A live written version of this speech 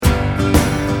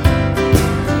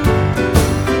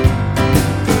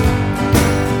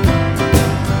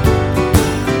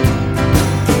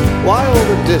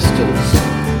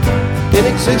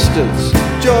existence.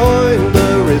 Join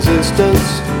the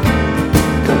resistance.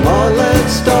 Come on,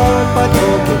 let's start by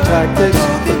talking tactics.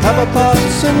 Let's have a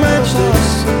pass and match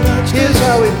this. Here's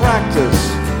how we practice.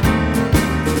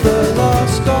 The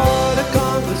lost art of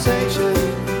conversation.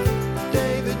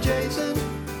 David Jason.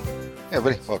 Hey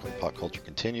everybody, welcome to Pop Culture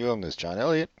Continuum. This is John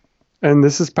Elliott. And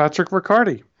this is Patrick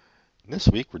Riccardi. This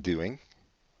week we're doing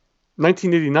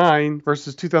 1989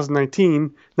 versus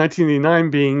 2019. 1989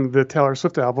 being the Taylor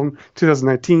Swift album,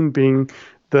 2019 being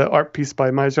the art piece by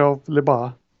Michel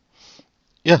Liba.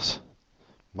 Yes,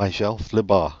 Michel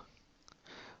Liba.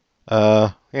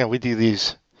 We do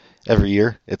these every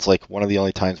year. It's like one of the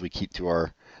only times we keep to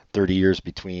our 30 years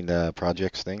between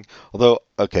projects thing. Although,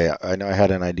 okay, I know I had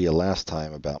an idea last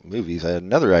time about movies. I had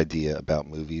another idea about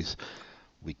movies.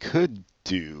 We could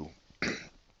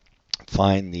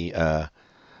find the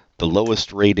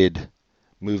lowest rated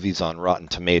movies on Rotten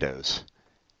Tomatoes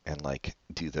and like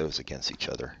do those against each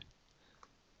other.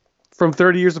 From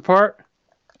 30 years apart?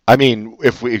 I mean,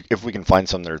 if we can find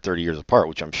some that are 30 years apart,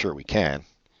 which I'm sure we can.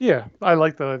 Yeah, I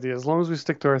like that idea as long as we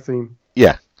stick to our theme.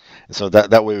 Yeah. And so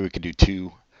that way we could do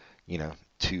two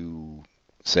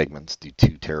segments, do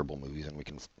two terrible movies, and we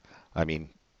can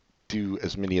do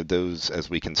as many of those as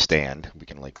we can stand. We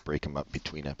can like break them up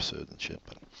between episodes and shit.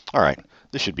 But all right,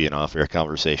 this should be an off-air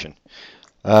conversation.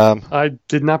 I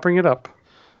did not bring it up.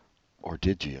 Or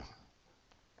did you?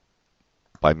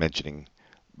 By mentioning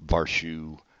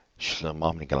Varshu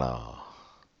Shlamamnigala.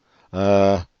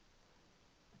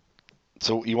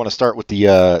 So you want to start with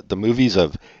the movies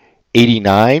of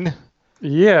 '89?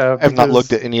 Yeah. I have not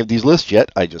looked at any of these lists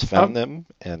yet. I just found them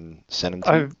and sent them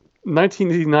to you.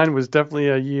 1989 was definitely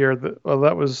a year that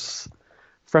was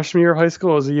freshman year of high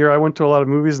school. It was a year I went to a lot of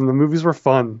movies, and the movies were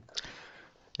fun.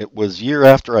 It was year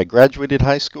after I graduated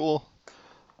high school,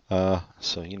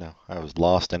 so I was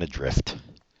lost and adrift.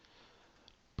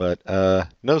 But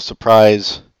no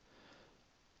surprise,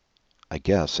 I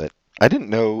guess. I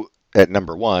didn't know at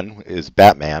number one is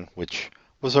Batman, which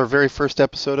was our very first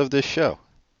episode of this show.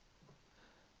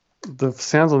 The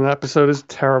sounds on that episode is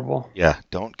terrible. Yeah,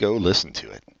 don't go listen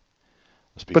to it.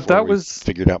 But that was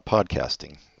figured out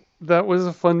podcasting. That was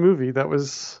a fun movie. That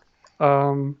was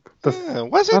was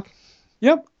it?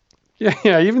 Yep.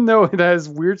 Yeah. Even though it has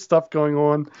weird stuff going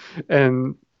on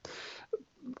and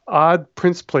odd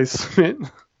Prince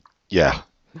placement. Yeah.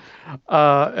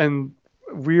 And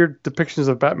weird depictions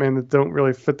of Batman that don't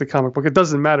really fit the comic book. It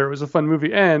doesn't matter. It was a fun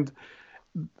movie. And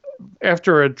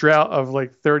after a drought of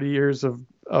like 30 years of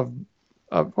well,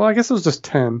 I guess it was just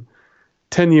 10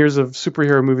 years of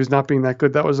superhero movies not being that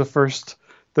good. That was the first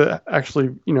that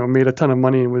actually, made a ton of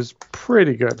money and was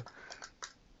pretty good.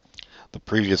 The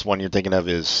previous one you're thinking of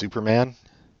is Superman?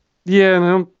 Yeah, and I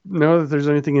don't know that there's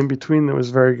anything in between that was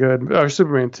very good. Or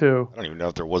Superman 2. I don't even know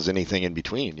if there was anything in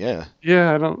between, yeah.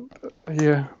 Yeah,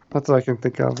 that's what I can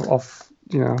think of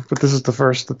but this is the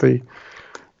first that they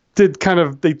did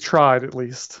they tried at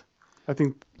least. I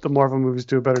think the Marvel movies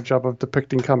do a better job of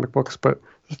depicting comic books, but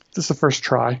this is the first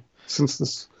try since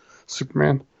this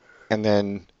Superman. And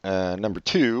then number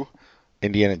two,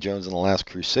 Indiana Jones and the Last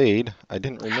Crusade. I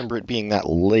didn't remember it being that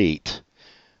late.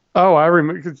 Oh, I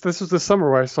remember. This was the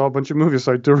summer where I saw a bunch of movies,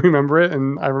 so I do remember it,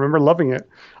 and I remember loving it.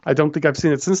 I don't think I've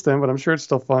seen it since then, but I'm sure it's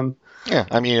still fun. Yeah,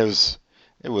 I mean,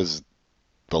 it was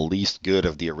the least good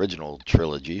of the original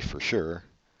trilogy, for sure.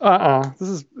 This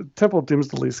is Temple of Doom's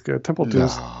the least good. Temple of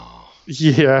Doom's... No.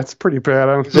 Yeah, it's pretty bad.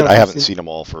 I haven't seen them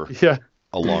all for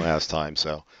a long ass time,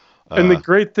 so... And the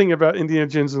great thing about Indiana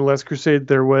Jones and the Last Crusade,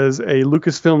 there was a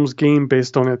Lucasfilms game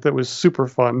based on it that was super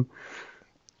fun.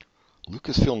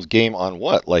 Lucasfilms game on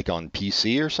what? Like on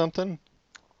PC or something?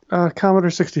 Commodore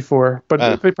 64,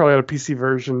 but they probably had a PC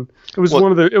version. It was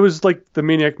it was like the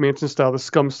Maniac Mansion style, the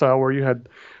Scum style, where you had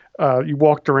you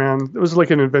walked around. It was like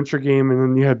an adventure game, and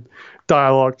then you had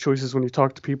dialogue choices when you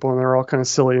talked to people, and they're all kind of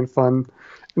silly and fun,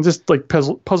 and just like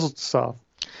puzzle stuff.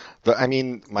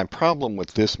 My problem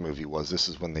with this movie was this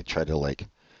is when they try to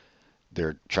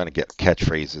they're trying to get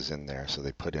catchphrases in there, so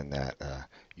they put in that,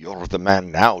 "You're the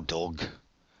man now, Doug."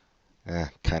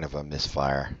 Kind of a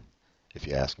misfire, if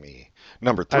you ask me.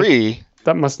 Number three...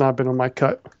 that must not have been on my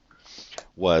cut.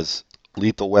 ...was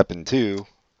Lethal Weapon 2.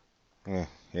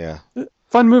 Yeah.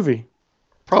 Fun movie.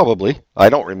 Probably. I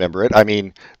don't remember it. I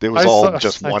mean, it was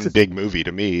just one big movie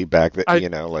to me back then,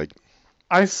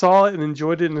 I saw it and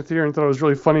enjoyed it in the theater and thought it was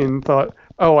really funny and thought,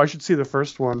 oh, I should see the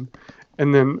first one.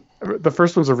 And then the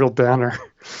first one's a real downer.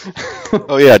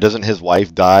 Oh, yeah. Doesn't his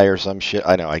wife die or some shit?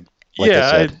 I know. I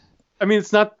said. I mean,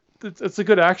 it's not... It's a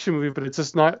good action movie, but it's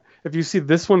just not... If you see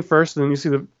this one first and then you see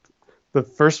the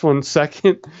first one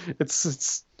second.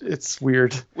 It's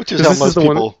weird. Which is 'Cause how this most the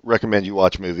one- people recommend you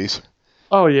watch movies.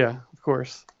 Oh yeah, of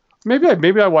course. Maybe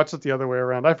I watched it the other way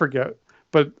around. I forget,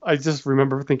 but I just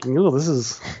remember thinking, "Oh, this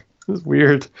is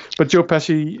weird." But Joe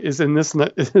Pesci is in this.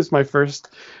 And this is my first,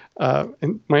 my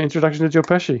introduction to Joe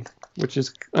Pesci, which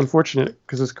is unfortunate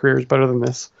because his career is better than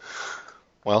this.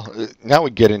 Well, now we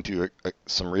get into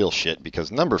some real shit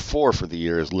because number 4 for the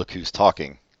year is Look Who's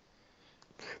Talking.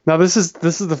 Now this is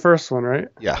the first one, right?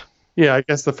 Yeah. Yeah, I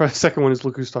guess second one is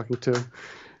Look Who's Talking Too.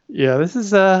 Yeah, this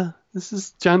is John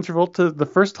Travolta. The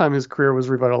first time his career was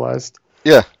revitalized.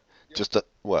 Yeah. Just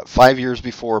 5 years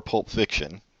before Pulp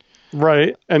Fiction.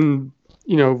 Right, and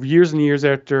years and years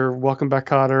after Welcome Back,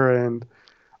 Kotter, and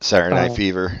Saturday Night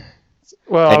Fever.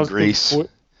 well, and I was Grease.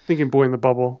 thinking Boy in the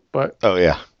Bubble, but Oh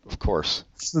yeah, of course.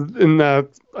 in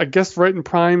I guess right in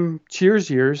prime Cheers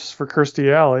years for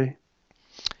Kirstie Alley.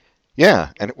 Yeah,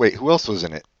 and wait, who else was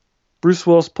in it? Bruce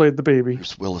Willis played the baby.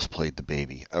 Bruce Willis played the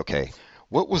baby. Okay.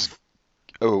 What was...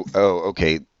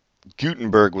 okay.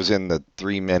 Gutenberg was in the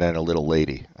 3 Men and a Little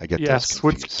Lady. I get Yes, those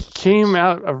which confused. came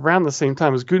out around the same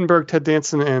time as Gutenberg, Ted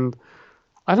Danson, and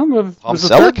I don't know if Tom was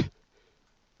the Selleck? third.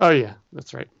 Oh yeah,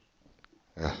 that's right.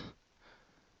 Ugh.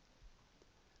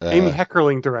 Amy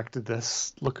Heckerling directed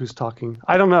this. Look Who's Talking.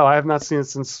 I don't know. I have not seen it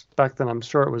since back then. I'm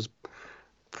sure it was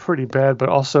pretty bad, but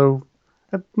also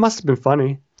it must have been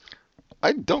funny.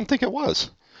 I don't think it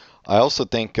was. I also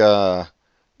think, I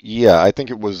think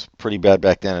it was pretty bad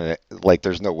back then. And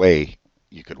there's no way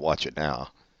you could watch it now.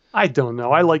 I don't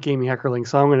know. I like Amy Heckerling,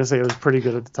 so I'm going to say it was pretty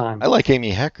good at the time. I like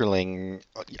Amy Heckerling.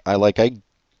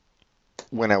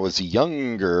 When I was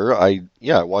younger, I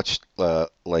watched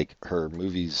her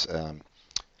movies,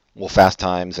 Fast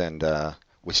Times, and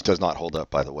which does not hold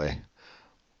up, by the way.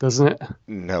 Doesn't it?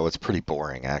 No, it's pretty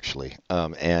boring actually.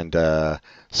 And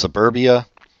Suburbia,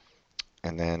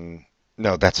 and then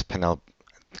no, that's Penelope.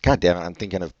 God damn it, I'm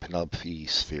thinking of Penelope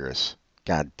Spheris.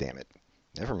 God damn it.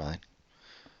 Never mind.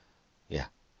 Yeah.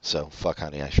 So fuck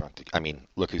Honey I Shrunk the.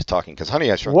 Look Who's Talking, because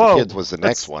Honey I Shrunk Whoa, the Kids was the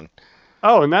next one.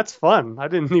 Oh, and that's fun. I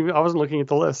wasn't looking at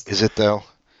the list. Is it though?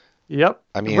 Yep.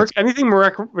 I mean, anything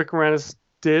Rick Moranis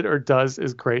did or does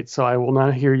is great, so I will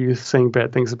not hear you saying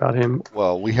bad things about him.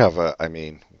 Well, we have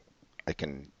I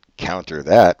can counter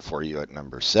that for you at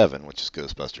number 7, which is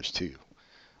Ghostbusters 2.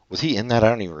 Was he in that? I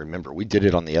don't even remember. We did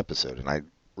it on the episode, and I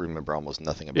remember almost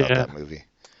nothing about that movie.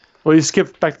 Well, you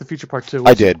skipped Back to the Future Part 2.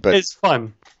 I did, but it's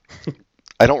fun.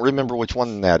 I don't remember which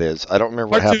one that is. I don't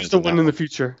remember what Part 2 happens is the in that one in the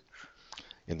future.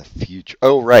 In the future.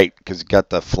 Oh, right, because you got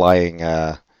the flying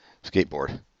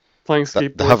skateboard. Flying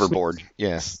skateboard. The hoverboard,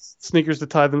 yeah. Sneakers to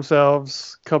tie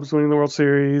themselves, Cubs winning the World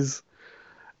Series,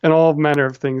 and all manner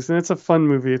of things. And it's a fun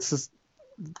movie. It's just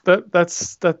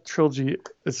that trilogy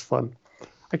is fun.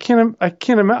 I can't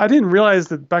imagine. I didn't realize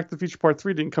that Back to the Future Part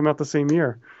 3 didn't come out the same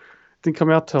year. It didn't come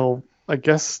out till I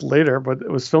guess later, but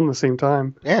it was filmed the same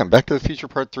time. Yeah, Back to the Future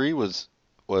Part 3 was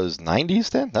 90s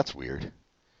then? That's weird.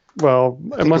 Well,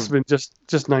 it must have been just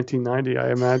 1990,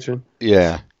 I imagine.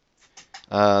 Yeah.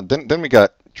 Then we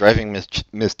got Driving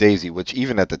Miss Daisy, which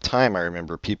even at the time I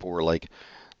remember people were like,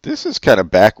 this is kind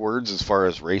of backwards as far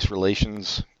as race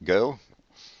relations go.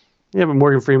 Yeah, but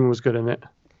Morgan Freeman was good in it.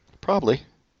 Probably.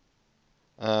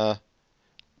 Then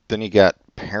you got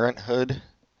Parenthood,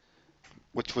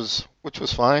 which was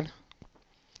fine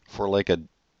for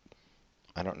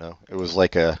I don't know. It was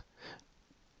like an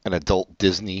adult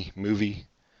Disney movie,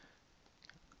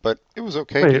 but it was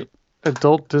okay. Wait,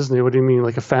 adult Disney? What do you mean?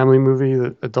 Like a family movie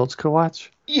that adults could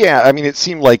watch? Yeah, it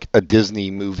seemed like a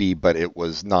Disney movie, but it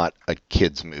was not a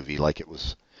kids movie. It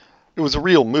was a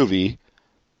real movie,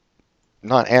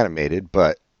 not animated,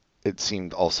 but it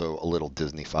seemed also a little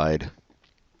Disney-fied.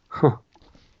 Huh.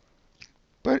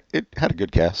 But it had a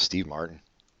good cast. Steve Martin.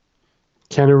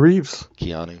 Keanu Reeves.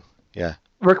 Keanu, yeah.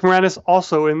 Rick Moranis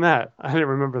also in that. I didn't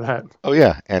remember that. Oh,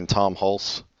 yeah, and Tom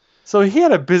Hulce. So he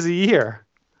had a busy year.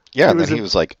 Yeah, and then he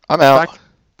was like, I'm out.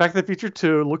 Back to the Future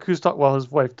 2, Look Who's Talking. Well, his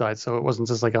wife died, so it wasn't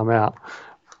just like I'm out.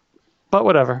 But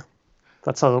whatever.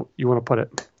 That's how you want to put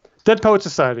it. Dead Poet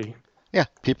Society. Yeah,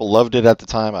 people loved it at the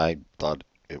time. I thought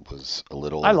it was a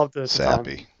little I loved it at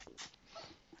sappy. the time.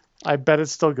 I bet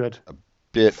it's still good. A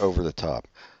bit over the top.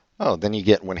 Oh, then you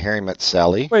get When Harry Met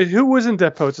Sally. Wait, who was in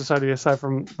Dead Poet Society aside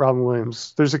from Robin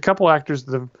Williams? There's a couple actors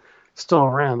that are still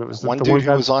around. It was one dude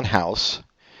who was on House.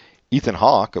 Ethan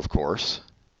Hawke, of course.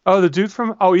 Oh, the dude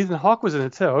from... Oh, Ethan Hawke was in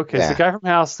it too. Okay, Yeah. So the guy from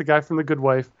House, the guy from The Good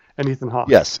Wife, and Ethan Hawke.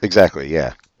 Yes, exactly,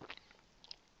 yeah.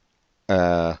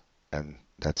 And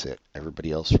that's it.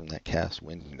 Everybody else from that cast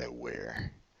went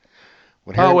nowhere.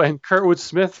 And Kurtwood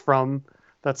Smith from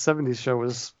that 70s show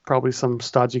was probably some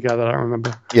stodgy guy that I don't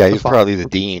remember. Yeah, he's probably the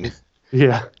dean.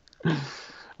 Yeah.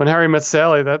 When Harry Met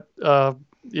Sally, that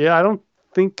yeah, I don't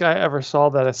think I ever saw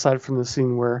that aside from the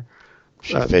scene where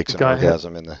She fakes the an guy had.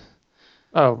 orgasm in the.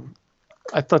 Oh,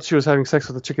 I thought she was having sex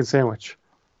with a chicken sandwich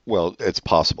Well, it's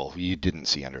possible. You didn't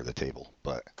see under the table,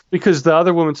 but because the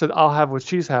other woman said, "I'll have what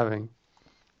she's having,"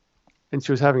 and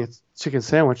she was having a chicken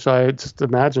sandwich. So I just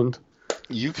imagined.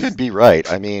 you could be right.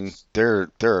 I mean, there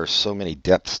are so many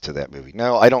depths to that movie.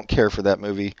 No, I don't care for that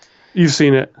movie. You've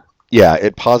seen it, Yeah,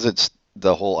 it posits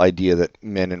the whole idea that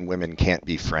men and women can't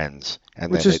be friends,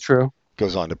 and which then is it true.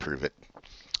 goes on to prove it.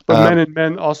 But Um, men and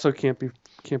men also can't be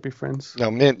friends, no,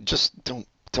 men just don't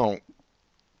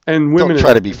and women.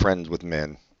 try to be friends with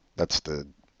men. That's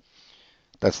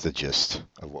the gist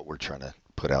of what we're trying to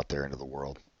put out there into the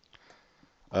world.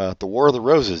 The War of the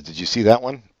Roses. Did you see that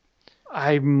one?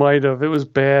 I might have. It was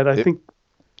bad. I It- think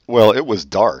Well, it was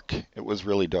dark. It was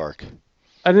really dark.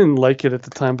 I didn't like it at the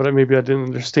time, but maybe I didn't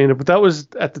understand it. But that was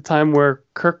at the time where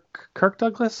Kirk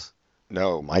Douglas,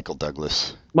 No, Michael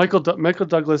Douglas. Michael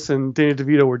Douglas, and Danny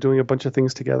DeVito were doing a bunch of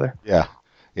things together. Yeah,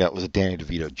 it was a Danny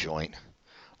DeVito joint.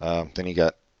 Then you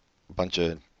got a bunch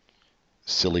of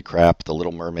silly crap. The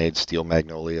Little Mermaid, Steel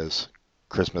Magnolias,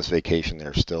 Christmas Vacation.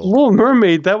 They're still. Little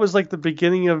Mermaid. That was like the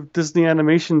beginning of Disney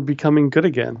animation becoming good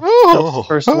again. Oh,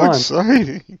 first how one.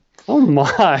 exciting! Oh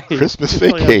my! Christmas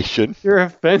You're like- Vacation. You're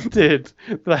offended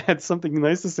that I had something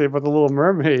nice to say about the Little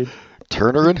Mermaid.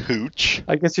 Turner and Hooch.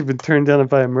 I guess you've been turned down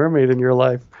by a mermaid in your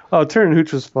life. Oh, Turner and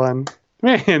Hooch was fun.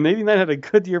 Man, '89 had a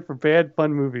good year for bad,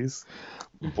 fun movies.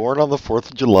 Born on the 4th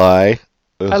of July.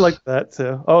 Ugh. I liked that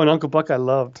too. Oh, and Uncle Buck I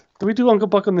loved. Did we do Uncle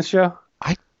Buck on the show?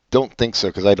 Don't think so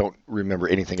because I don't remember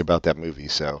anything about that movie.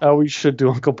 So Oh, we should do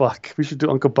Uncle Buck. We should do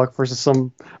Uncle Buck versus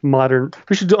some modern.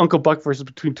 We should do Uncle Buck versus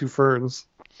Between Two Ferns.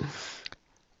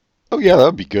 oh yeah, that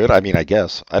would be good. I mean, I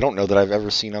guess I don't know that I've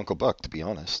ever seen Uncle Buck, to be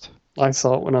honest. I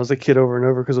saw it when I was a kid over and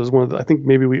over because it was one of the. I think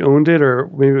maybe we owned it or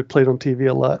maybe it played on TV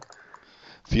a lot.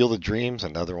 Field of Dreams,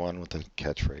 another one with a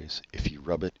catchphrase: "If you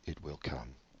rub it, it will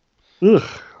come." Ugh,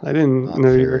 I didn't Not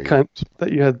know you were very-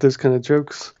 that you had those kind of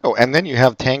jokes. Oh, and then you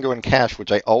have Tango and Cash,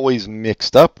 which I always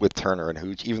mixed up with Turner and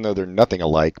Hooch, even though they're nothing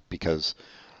alike. Because,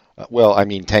 well, I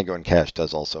mean, Tango and Cash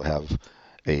does also have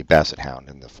a basset hound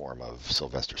in the form of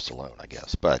Sylvester Stallone, I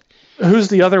guess. But Who's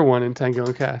the other one in Tango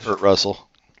and Cash? Kurt Russell,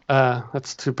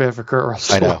 That's too bad for Kurt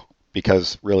Russell. I know,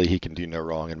 because really he can do no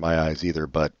wrong in my eyes either.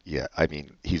 But yeah, I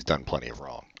mean, he's done plenty of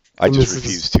wrong. I And just this is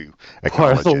refuse to Part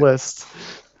acknowledge of the it. list.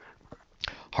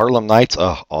 Harlem Nights,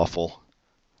 awful.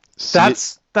 See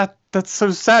it- That's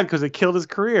so sad because it killed his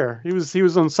career. He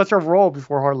was on such a roll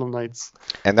before Harlem Nights.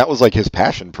 and that was like his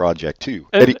passion project too.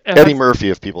 And- Eddie, and Eddie that's- Murphy,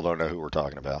 if people don't know who we're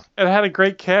talking about. It had a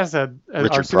great cast at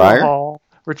Richard Arsenio Pryor? Hall,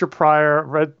 Richard Pryor,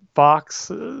 Red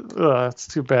Fox. It's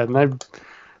too bad. And I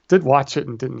did watch it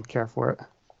and didn't care for it.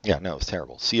 Yeah, no, it was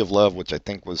terrible. Sea of Love, which I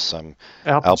think was some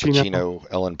Al Al Pacino. Pacino,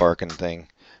 Ellen Barkin thing.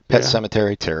 Pet Yeah.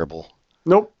 Cemetery, terrible.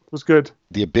 Nope, it was good.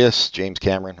 The Abyss, James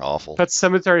Cameron, awful. Pet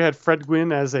Cemetery had Fred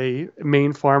Gwynn as a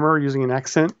Maine farmer using an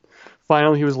accent.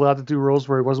 Finally, he was allowed to do roles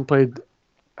where he wasn't played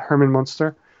Herman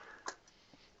Munster.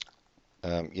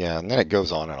 Yeah, and then it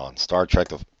goes on and on. Star Trek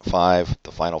V,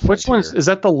 The Final Which Frontier. one is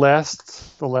that? The last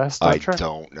Star I Trek?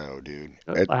 don't know, dude.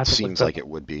 I It have to look seems that like it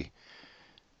would be.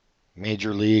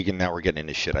 Major League, and now we're getting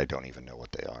into shit I don't even know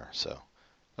what they are. So,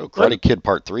 Karate Kid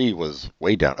Part 3 was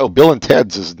way down. Oh, Bill and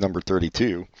Ted's is number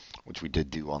 32, which we did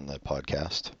do on the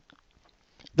podcast.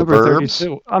 The Number Burbs,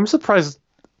 32. I'm surprised.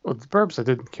 Well, the Burbs I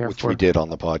didn't care which for. we did on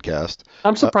the podcast.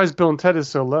 I'm surprised Bill and Ted is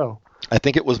so low. I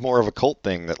think it was more of a cult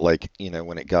thing that, like,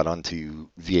 when it got onto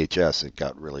VHS, it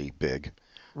got really big.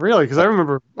 Really? Because I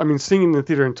remember, seeing it in the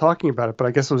theater and talking about it, but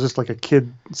I guess it was just like a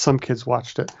kid. Some kids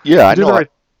watched it. Yeah, I Did know. the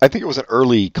right- I think it was an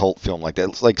early cult film like that.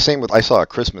 It's like same with I saw A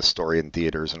Christmas Story in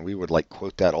theaters, and we would like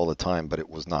quote that all the time, but it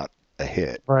was not a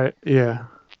hit. Right? Yeah.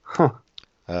 Huh.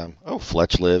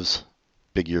 Fletch Lives,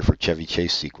 big year for Chevy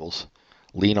Chase sequels.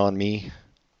 Lean on Me.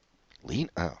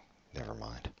 Oh, never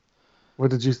mind.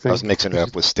 What did you think? I was mixing it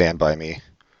up with Stand By Me,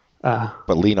 Ah,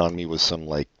 but Lean on Me was some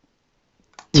like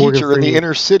Morgan teacher in the Freeman.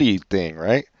 inner city thing,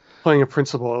 right? playing a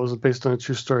principal. It was based on a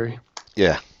true story.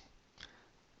 Yeah.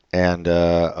 And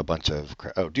a bunch of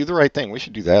Do the Right Thing. We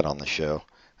should do that on the show.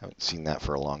 I haven't seen that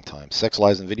for a long time. Sex,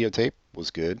 Lies, and Videotape was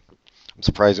good. I'm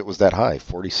surprised it was that high,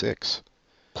 46.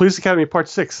 Police Academy Part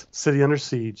 6, City Under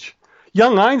Siege.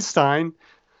 Young Einstein.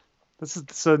 This is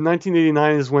so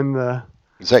 1989 is when the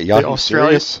Is that Yahoo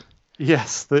Australia- Serious?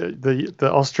 yes the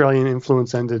Australian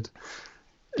influence ended.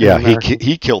 in Yeah, America.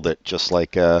 he killed it, just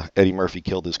like Eddie Murphy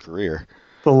killed his career.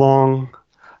 The long.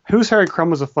 Who's Harry Crumb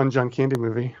was a fun John Candy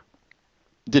movie.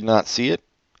 Did not see it.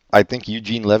 I think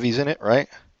Eugene Levy's in it, right?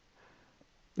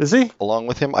 Is he? along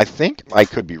with him. I think I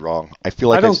could be wrong. I feel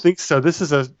like I don't think so. This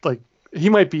is he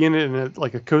might be in it in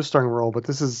like a co-starring role, but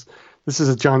this is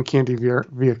a John Candy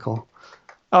vehicle.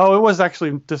 Oh, it was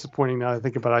actually disappointing now that I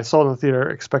think about it. I saw it in the theater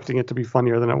expecting it to be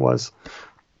funnier than it was.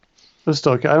 It was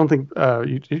still okay. I don't think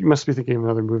you must be thinking of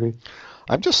another movie.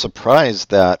 I'm just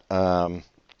surprised that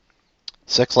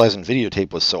Sex, Lies, and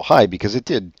Videotape was so high because it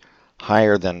did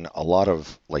higher than a lot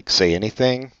of like Say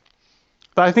Anything.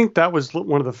 But I think that was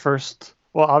one of the first.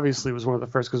 Well, obviously it was one of the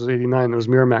first because it was '89. It was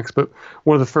Miramax, but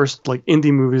one of the first like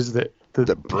indie movies that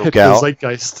broke hit out. the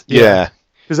zeitgeist. Yeah.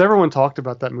 Because everyone talked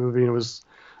about that movie and it was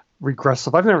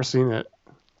regressive. I've never seen it.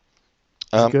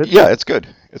 Is it good? Yeah, it's good.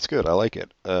 It's good. I like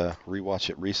it.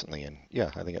 Rewatched it recently, and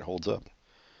yeah, I think it holds up.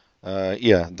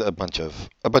 Yeah, a bunch of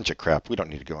crap. We don't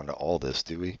need to go into all this,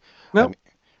 do we? No. I mean,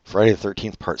 Friday the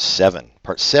 13th, Part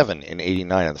 7 in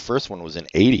 '89, and the first one was in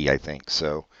 '80, I think.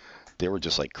 So they were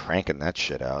just like cranking that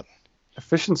shit out.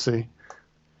 Efficiency.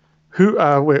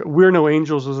 Wait, We're No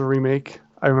Angels was a remake.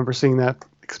 I remember seeing that.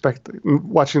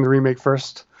 Watching the remake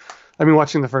first.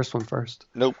 Watching the first one first.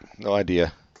 Nope, no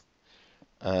idea.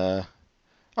 All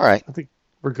right. I think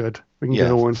we're good. We can Yeah,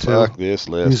 go into fuck this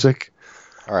list. music.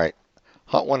 All right.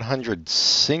 Hot 100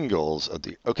 singles of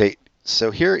the. Okay,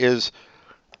 so here is.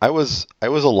 I was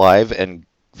alive and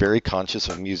very conscious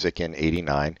of music in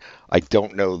 '89. I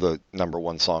don't know the number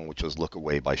one song, which was "Look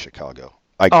Away" by Chicago.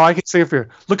 I can sing it for you.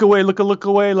 Look away, look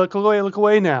away, look away, look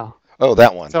away now. Oh,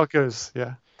 that one. That's how it goes.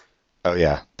 Yeah. Oh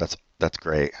yeah, that's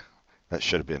great. That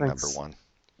should have been Thanks. number one.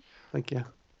 Thank you.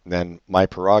 Then "My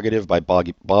Prerogative" by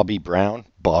Bobby Brown.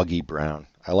 Boggy Brown.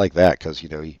 I like that because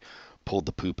he pulled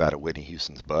the poop out of Whitney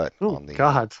Houston's butt. Oh on the,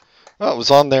 God. Oh, it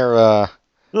was on their.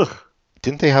 Ugh.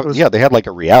 Didn't they have? Yeah, they had like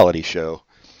a reality show.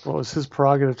 Well, it was his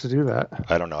prerogative to do that.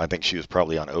 I don't know. I think she was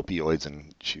probably on opioids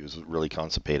and she was really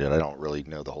constipated. I don't really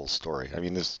know the whole story. I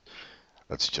mean,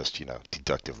 that's just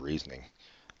deductive reasoning.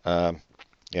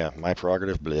 Yeah, "My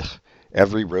Prerogative." Blech.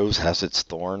 "Every Rose Has Its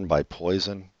Thorn" by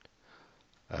Poison.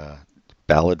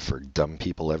 Ballad for Dumb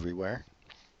People Everywhere.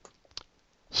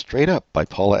 "Straight Up" by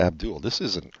Paula Abdul. This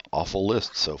is an awful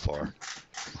list so far.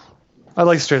 I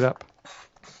like Straight Up.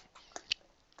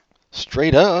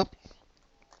 "Straight Up."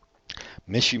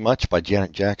 "Miss You Much" by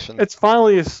Janet Jackson. It's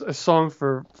finally a song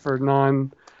for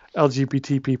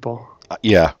non-LGBT people.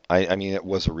 Yeah, I mean it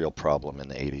was a real problem in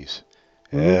the '80s.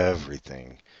 Mm-hmm.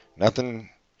 Everything, nothing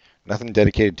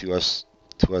dedicated to us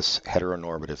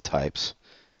heteronormative types.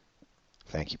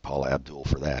 Thank you, Paula Abdul,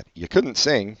 for that. You couldn't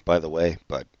sing, by the way,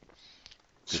 but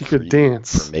she could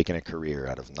dance. For making a career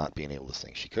out of not being able to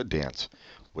sing. She could dance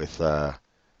with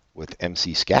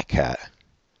MC Scat Cat,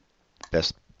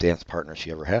 best dance partner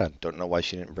she ever had. Don't know why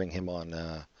she didn't bring him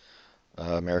on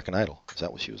American Idol. Is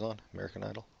that what she was on? American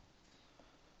Idol?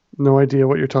 No idea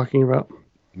what you're talking about.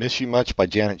 "Miss You Much" by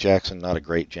Janet Jackson. Not a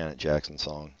great Janet Jackson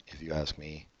song, if you ask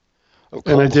me. Oh,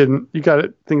 and I didn't. You got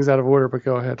things out of order, but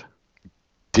go ahead.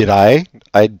 Did I?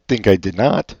 I think I did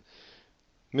not.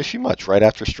 "Miss You Much" right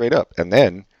after "Straight Up." And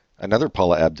then another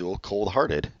Paula Abdul, Cold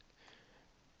Hearted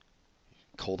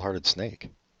Snake.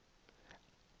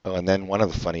 Oh, and then one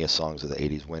of the funniest songs of the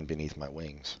 '80s, "Wind Beneath My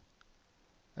Wings."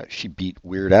 She beat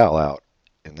Weird Al out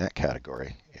in that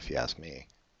category, if you ask me.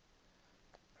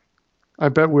 I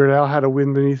bet Weird Al had a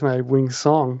 "Wind Beneath My Wings"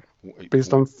 song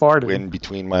based on farting. "Wind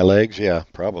Between My Legs," yeah,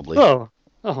 probably. Oh,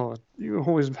 you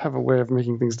always have a way of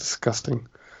making things disgusting.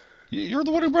 You're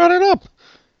the one who brought it up.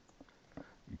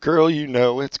 "Girl, you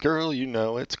know it's, girl, you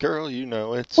know it's, girl, you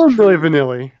know it's." Or Billy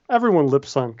Vanilli. Everyone lip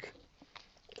sunk.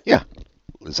 Yeah.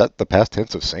 Is that the past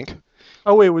tense of sync?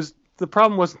 Oh wait, the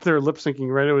problem wasn't their lip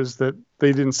syncing, right? It was that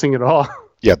they didn't sing at all.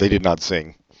 Yeah, they did not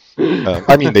sing.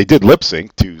 I mean, they did lip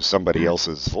sync to somebody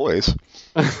else's voice.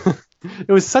 It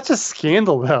was such a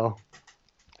scandal, though.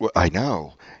 Well, I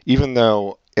know. Even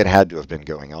though it had to have been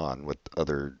going on with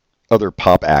other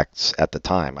pop acts at the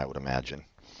time, I would imagine.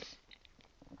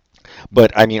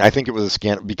 But I mean, I think it was a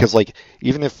scandal because, like,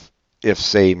 even if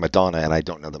say Madonna, and I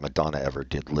don't know that Madonna ever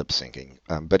did lip syncing,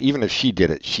 but even if she did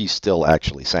it, she still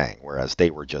actually sang, whereas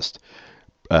they were just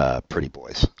pretty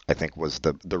boys. I think was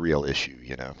the real issue,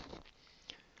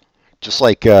 Just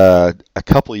like a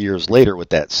couple years later with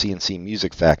that CNC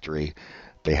Music Factory,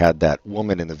 they had that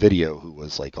woman in the video who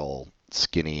was like all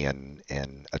skinny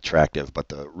and attractive, but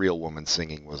the real woman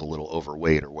singing was a little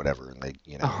overweight or whatever, and they,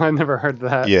 Oh, I never heard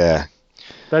that. Yeah.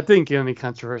 That didn't get any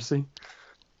controversy.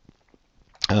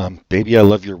 "Baby I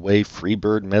Love Your Way"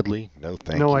 Freebird medley. No,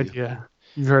 thank you. No idea.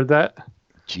 You've heard that?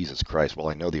 Jesus Christ. Well,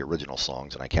 I know the original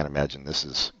songs, and I can't imagine this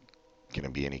is going to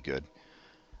be any good.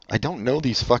 I don't know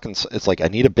these fucking. It's like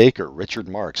Anita Baker, Richard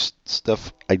Marx,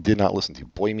 stuff I did not listen to.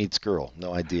 Boy Meets Girl,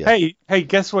 no idea. Hey,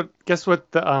 guess what? Guess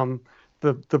what?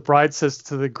 The bride says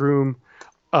to the groom,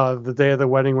 the day of the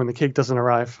wedding when the cake doesn't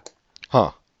arrive.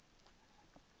 Huh?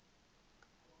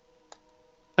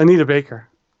 Anita Baker.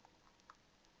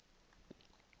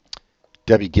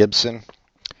 Debbie Gibson,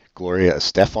 Gloria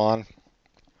Estefan,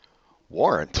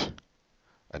 Warrant,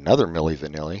 another Milli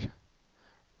Vanilli,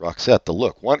 Roxette, The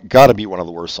Look. Gotta be one of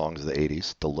the worst songs of the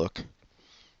 '80s. The Look.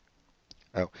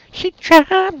 Oh, she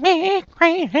drives me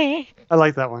crazy. I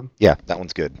like that one. Yeah, that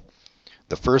one's good.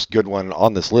 The first good one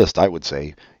on this list, I would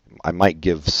say, I might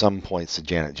give some points to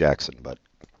Janet Jackson, but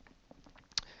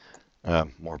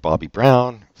more Bobby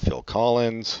Brown, Phil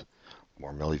Collins,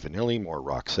 more Milli Vanilli, more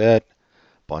Roxette,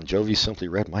 Bon Jovi, Simply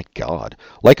Red. My God,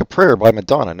 Like a Prayer by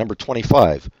Madonna, number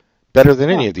 25, better than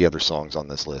any of the other songs on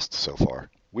this list so far.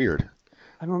 Weird.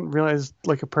 I don't realize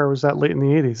Like a Prayer was that late in the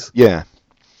 80s. Yeah,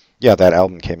 that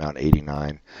album came out in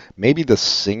 '89. Maybe the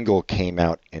single came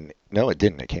out in. No, it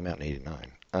didn't. It came out in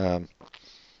 '89.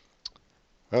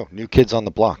 New Kids on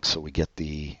the Block. So we get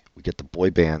the boy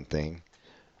band thing.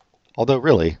 Although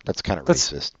really, that's kind of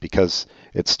racist because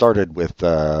it started with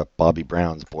Bobby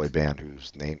Brown's boy band,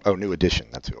 whose name New Edition.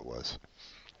 That's who it was.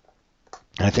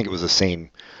 And I think it was the same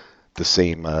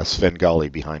Svengali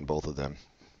behind both of them.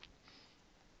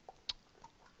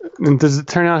 And does it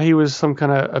turn out he was some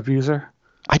kind of abuser?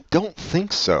 I don't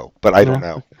think so, but I don't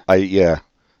know.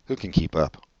 Who can keep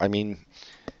up? I mean,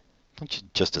 don't you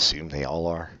just assume they all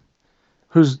are?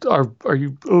 Are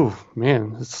you? Oh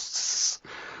man, you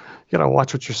gotta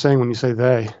watch what you're saying when you say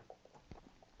they.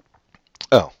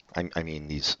 Oh, I mean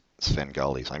these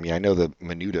Svengalis. I mean, I know the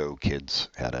Menudo kids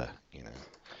had a,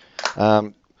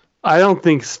 I don't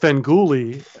think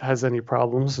Svengoolie has any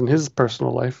problems in his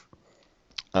personal life.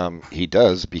 He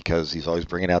does, because he's always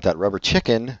bringing out that rubber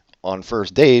chicken on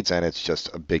first dates, and it's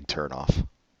just a big turnoff.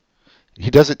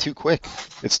 He does it too quick.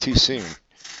 It's too soon.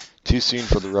 Too soon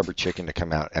for the rubber chicken to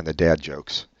come out and the dad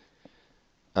jokes.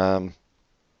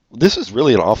 This is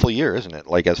really an awful year, isn't it?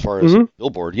 Like, as far as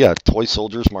Billboard, yeah. Toy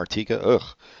Soldiers, Martika, ugh.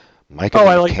 Micah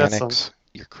I Mechanics, like that song.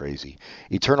 You're crazy.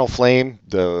 Eternal Flame,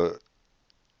 the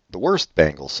worst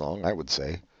Bangles song, I would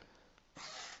say.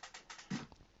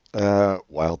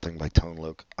 Wild Thing by Tone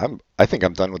Loc. I think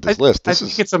I'm done with this list. I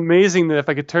think it's amazing that if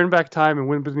I could turn back time and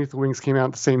Wind Beneath the Wings came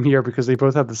out the same year, because they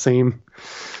both have the same.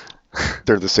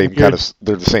 They're the same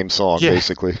they're the same song,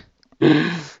 basically.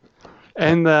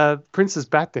 And Prince's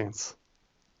Bat Dance.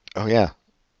 Oh yeah,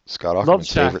 Scott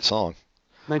Aukerman's favorite song.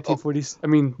 1940s. I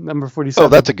mean, number 47. Oh,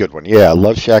 that's a good one. Yeah,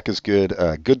 Love Shack is good.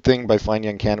 Good Thing by Fine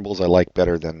Young Cannibals I like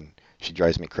better than She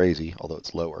Drives Me Crazy, although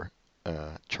it's lower,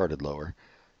 charted lower.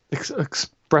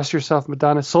 Express Yourself,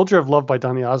 Madonna. Soldier of Love by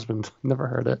Donny Osmond. Never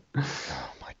heard it.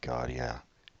 Oh my God, yeah.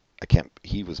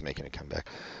 He was making a comeback.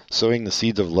 Sowing the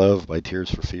Seeds of Love by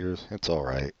Tears for Fears. It's all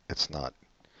right. It's not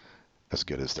as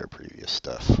good as their previous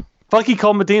stuff. Funky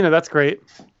Cold Medina. That's great.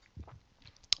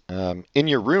 In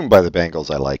Your Room by the Bangles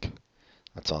I like.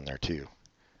 That's on there too.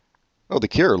 Oh, The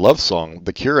Cure, Love Song.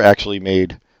 The Cure actually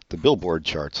made the Billboard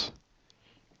charts.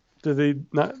 Do they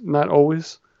not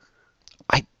always?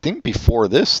 I think before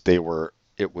this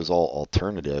it was all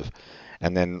alternative,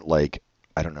 and then like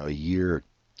I don't know,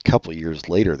 couple of years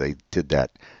later they did that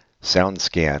sound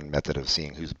scan method of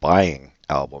seeing who's buying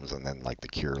albums, and then like The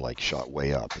Cure like shot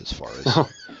way up as far as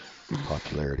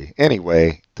popularity.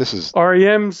 Anyway, this is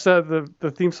REM's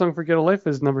the theme song for Get a Life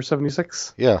is number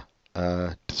 76. Yeah,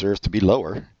 deserves to be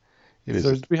lower. It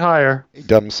deserves to be higher. A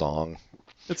dumb song.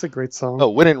 It's a great song. Oh,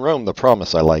 When in Rome, The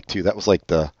Promise I like too. That was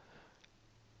like a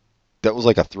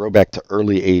throwback to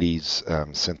early 80s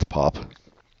synth pop.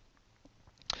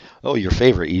 Oh, your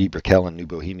favorite, Edie Brickell and New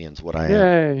Bohemians, What I Am.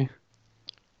 Yay.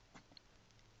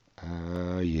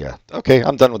 Yeah. Okay,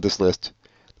 I'm done with this list.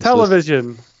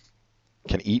 Television.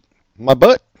 Can eat my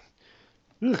butt.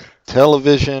 Ugh.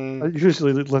 Television. I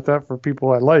usually let that for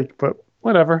people I like, but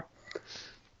whatever.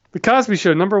 The Cosby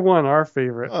Show, number 1, our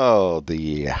favorite. Oh,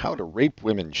 the How to Rape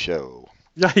Women show.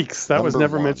 Yikes, that was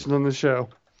never 1. mentioned on the show.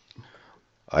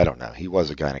 I don't know. He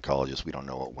was a gynecologist. We don't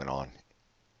know what went on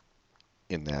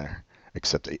in there,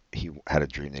 except that he had a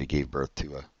dream that he gave birth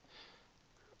to a...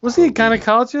 Was he a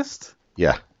gynecologist?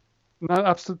 Yeah. Not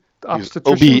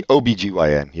obstetrician?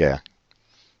 OBGYN, yeah.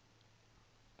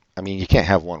 I mean, you can't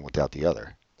have one without the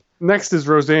other. Next is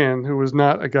Roseanne, who was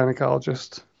not a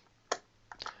gynecologist.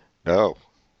 No,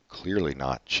 clearly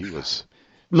not. She was...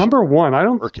 Number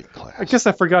 1. Working class. I guess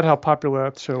I forgot how popular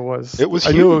that show was. It was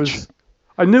huge.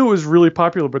 I knew it was really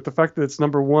popular, but the fact that it's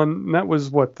number 1, that was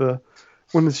when the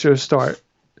show started.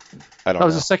 I don't know. That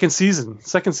was the second season.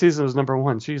 Second season was number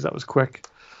 1. Jeez, that was quick.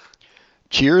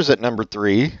 Cheers at number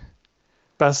 3,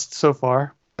 Best so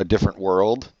far. A Different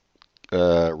World,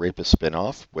 rapist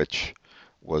spinoff, which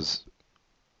was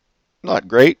not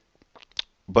great,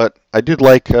 but I did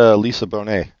like Lisa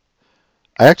Bonet.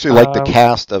 I actually liked the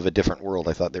cast of A Different World.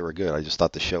 I thought they were good. I just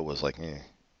thought the show was like, eh.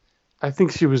 I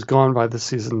think she was gone by this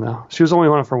season, though. She was only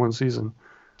on it for one season.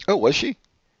 Oh, was she?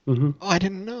 Mm-hmm. Oh, I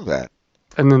didn't know that.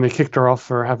 And then they kicked her off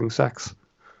for having sex.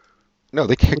 No,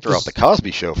 they kicked her off the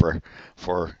Cosby Show for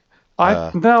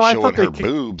I showing thought her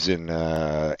boobs in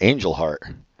Angel Heart.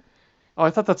 Oh, I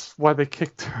thought that's why they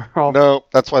kicked her off. No,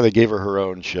 that's why they gave her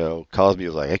own show. Cosby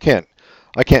was like, I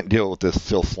can't deal with this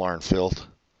filth, flarn filth.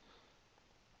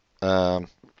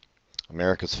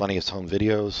 America's Funniest Home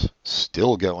Videos,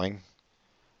 still going.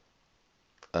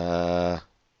 No,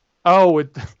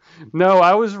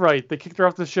 I was right. They kicked her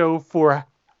off the show for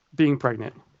being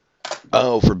pregnant.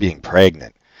 Oh, for being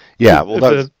pregnant. Yeah,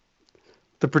 well,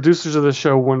 the producers of the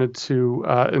show wanted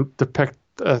to depict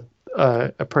a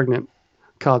pregnant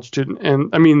college student,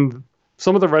 and I mean,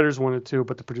 some of the writers wanted to,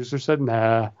 but the producer said,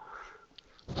 "Nah."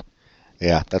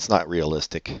 Yeah, that's not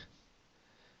realistic.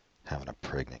 Having a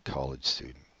pregnant college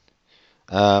student.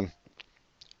 What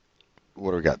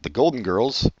do we got? The Golden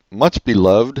Girls, much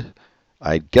beloved.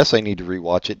 I guess I need to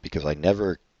rewatch it because I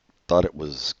never thought it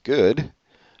was good,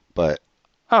 but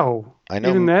I know.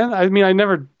 Even then, I mean, I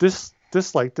never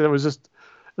disliked it. It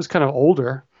was kind of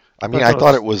older. I mean, I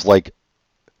thought it was like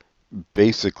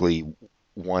basically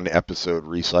one episode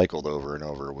recycled over and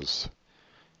over. It was.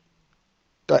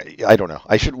 I don't know.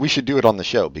 We should do it on the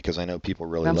show because I know people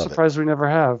really love it. I'm surprised we never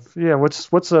have. Yeah, what's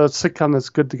a sitcom that's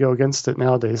good to go against it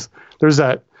nowadays? There's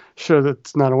that show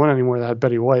that's not on anymore that had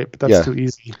Betty White, but that's too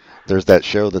easy. There's that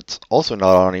show that's also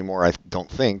not on anymore, I don't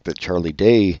think, that Charlie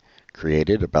Day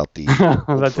created about the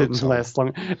that didn't last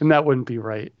long, and that wouldn't be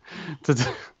right to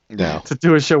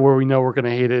do a show where we know we're going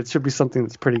to hate it. It should be something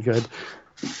that's pretty good.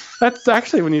 That's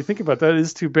actually, when you think about that, it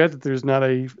is too bad that there's not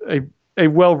a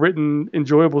well-written,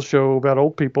 enjoyable show about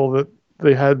old people that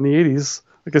they had in the 80s.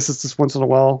 I guess it's just once in a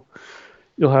while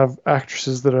you'll have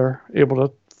actresses that are able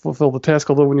to fulfill the task.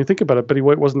 Although when you think about it, Betty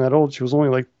White wasn't that old. She was only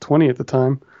like 20 at the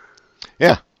time.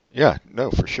 Yeah,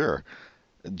 no, for sure.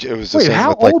 It was the same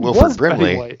with like Wilford Brimley.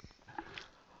 Betty White?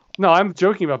 No, I'm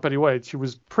joking about Betty White. She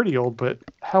was pretty old, but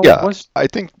how old was she? I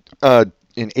think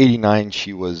in 89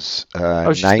 she was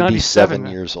 97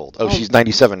 years old. Oh, she's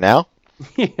 97 now?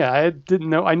 Yeah, I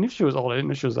didn't know. I knew she was old. I didn't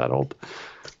know she was that old.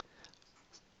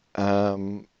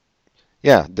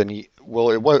 Yeah, it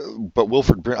was, but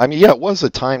Wilford Brimley, I mean, yeah, it was a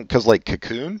time, because like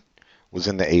Cocoon was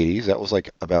in the 80s. That was like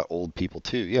about old people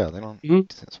too. Yeah, they don't.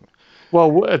 Mm-hmm.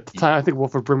 Well, at the time, I think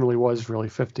Wilford Brimley was really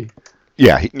 50.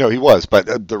 Yeah, he was,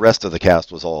 but the rest of the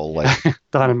cast was all like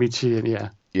Don Amici and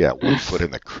yeah, 1 foot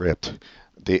in the crypt.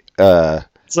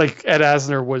 It's like Ed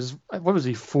Asner was, what was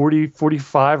he, 40,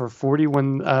 45 or 40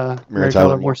 when Mary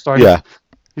Tyler Moore started? Yeah.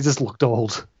 He just looked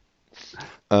old.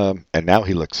 And now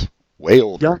he looks way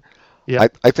older. Yeah.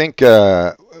 I think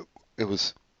it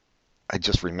was, I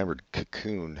just remembered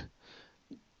Cocoon.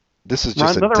 This is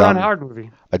just another Ron Howard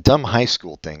movie. A dumb high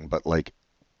school thing, but like,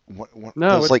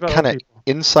 those like kind of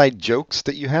inside jokes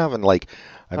that you have. And like,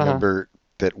 I remember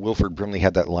that Wilford Brimley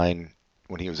had that line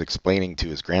when he was explaining to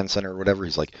his grandson or whatever.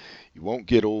 He's like, "You won't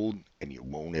get old and you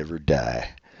won't ever die."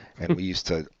 And we used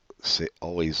to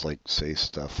always say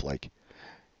stuff like,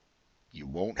 "You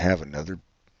won't have another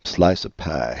slice of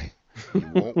pie. You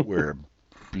won't wear a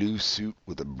blue suit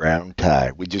with a brown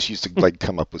tie." We just used to like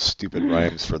come up with stupid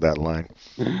rhymes for that line,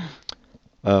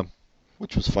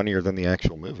 which was funnier than the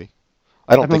actual movie.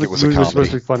 I don't think it was a comedy. Was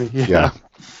supposed to be funny. Yeah.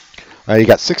 You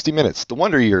got 60 Minutes, The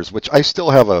Wonder Years, which I still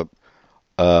have a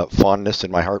fondness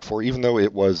in my heart for, even though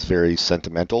it was very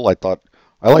sentimental. I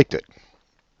liked it.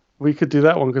 We could do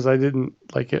that one because I didn't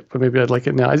like it, but maybe I'd like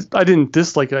it now. I didn't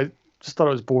dislike it. I just thought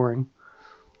it was boring.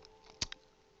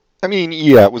 I mean,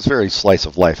 yeah, it was very slice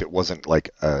of life. It wasn't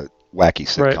like a wacky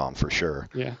sitcom for sure.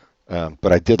 Yeah.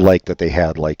 But I did like that they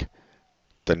had like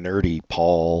the nerdy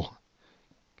Paul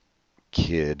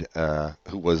kid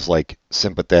who was like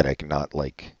sympathetic, not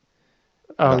like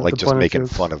just making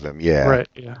fun of him. Yeah. Right.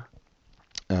 Yeah.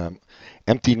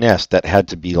 Empty Nest, that had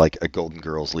to be like a Golden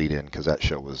Girls lead-in because that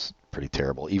show was pretty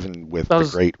terrible, even with the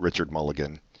great Richard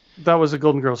Mulligan. That was a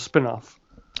Golden Girls spinoff.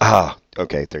 Ah,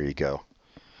 okay, there you go.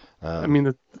 I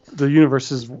mean, the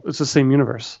universe it's the same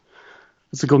universe.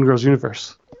 It's the Golden Girls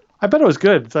universe. I bet it was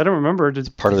good. I don't remember. It's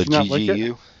part of the GGU.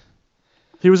 Like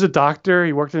he was a doctor.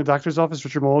 He worked in a doctor's office.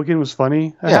 Richard Mulligan was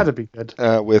funny. It had to be good.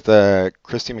 With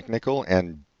Christy McNichol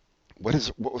and what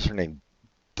was her name?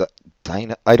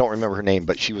 Dinah. I don't remember her name,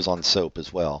 but she was on Soap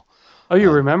as well. Oh, you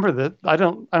remember that? I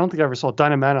don't think I ever saw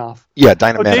Dinah Manoff. Yeah,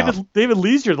 Dinah Oh, Manoff. David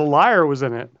Leisure, the liar, was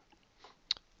in it.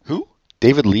 Who?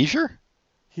 David Leisure?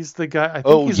 He's the guy. I think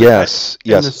Oh, he's yes, the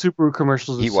guy in the yes. Subaru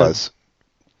commercials. He that was.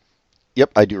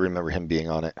 Yep, I do remember him being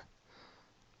on it.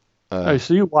 Oh,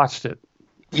 so you watched it?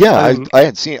 Yeah, I didn't- I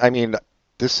had seen. I mean,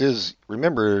 this is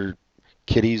remember,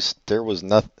 kiddies. There was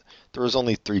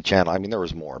only 3 channels. I mean, there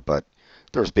was more, but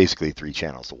there was basically 3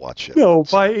 channels to watch it. No,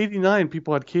 So- by '89,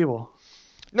 people had cable.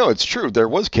 No, it's true. There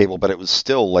was cable, but it was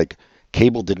still like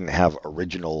cable didn't have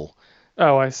original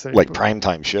Oh, I see. like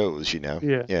primetime shows. Yeah,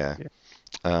 Yeah.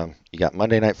 yeah. You got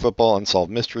Monday Night Football, Unsolved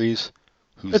Mysteries.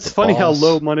 Who's It's the funny how Boss?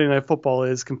 low Monday Night Football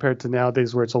is compared to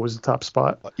nowadays, where it's always the top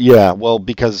spot Yeah, well,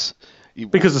 because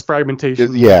of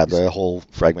fragmentation. yeah, the whole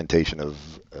fragmentation of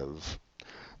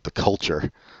the culture.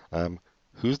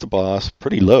 Who's the Boss?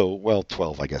 Pretty low. Well,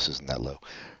 12, I guess, isn't that low.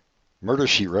 Murder,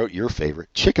 She Wrote, your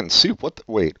favorite. Chicken Soup. What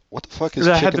the fuck is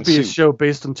That Chicken had to be a Soup? show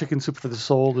based on Chicken Soup for the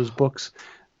Soul. Those books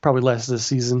probably lasted a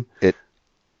season.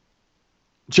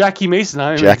 Jackie Mason.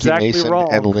 I'm Jackie exactly Mason wrong.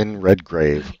 and Lynn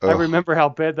Redgrave. I remember how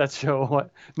bad that show was.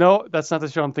 No, that's not the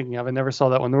show I'm thinking of. I never saw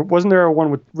that one. Wasn't there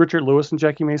one with Richard Lewis and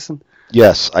Jackie Mason?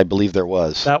 Yes, I believe there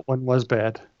was. That one was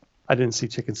bad. I didn't see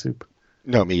Chicken Soup.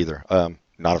 No, me either.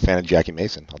 Not a fan of Jackie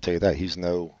Mason. I'll tell you that. He's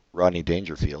no Rodney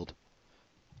Dangerfield,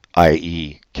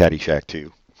 i.e. Caddyshack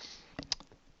 2.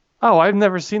 Oh, I've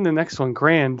never seen the next one,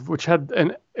 Grand, which had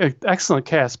an excellent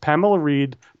cast. Pamela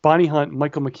Reed, Bonnie Hunt,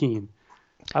 Michael McKean.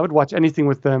 I would watch anything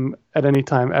with them at any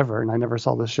time ever, and I never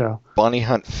saw this show. Bonnie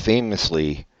Hunt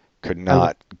famously could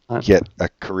not Hunt. get a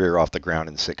career off the ground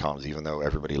in sitcoms, even though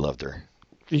everybody loved her.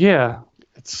 Yeah,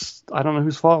 I don't know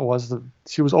whose fault it was.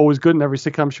 She was always good in every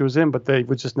sitcom she was in, but they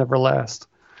would just never last.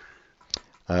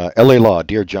 L.A. Law,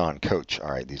 Dear John, Coach.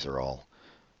 All right, these are all.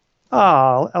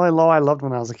 Oh, L.A. Law I loved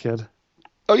when I was a kid.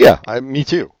 Oh yeah, me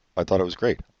too. I thought it was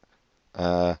great.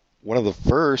 One of the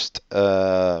first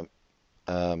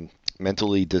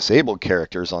mentally disabled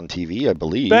characters on TV, I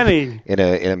believe. Benny. In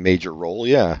a major role,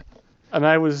 yeah. And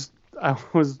I was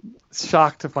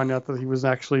shocked to find out that he was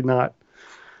actually not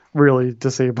really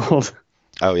disabled.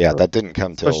 Oh yeah, that didn't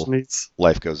come Special till needs.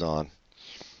 Life Goes On.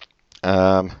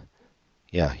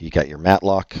 Yeah, you got your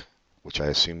Matlock, which I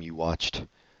assume you watched.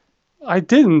 I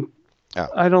didn't. Oh.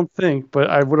 I don't think, but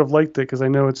I would have liked it because I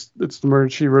know it's the Murder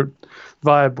She Wrote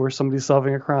vibe where somebody's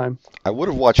solving a crime. I would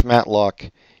have watched Matlock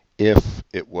if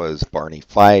it was Barney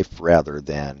Fife rather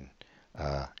than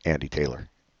Andy Taylor.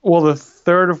 Well, the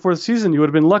third or fourth season, you would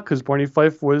have been lucky because Barney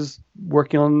Fife was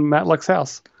working on Matlock's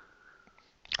house.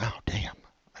 Oh damn!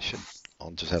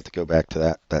 I'll just have to go back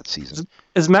to that season.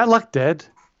 Is Matlock dead?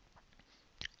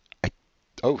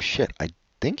 Oh shit! I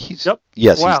think he's. Yep.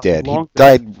 Yes, Wow, he's dead. He long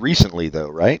died recently, though,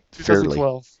 right? Fairly.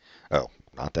 2012. Oh,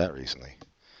 not that recently.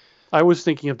 I was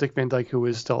thinking of Dick Van Dyke, who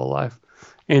is still alive.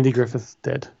 Andy Griffith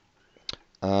dead.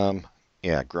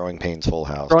 Yeah, Growing Pains, Full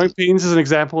House. Growing Pains is an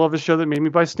example of a show that made me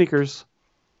buy sneakers.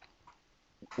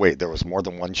 Wait, there was more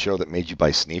than one show that made you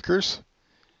buy sneakers?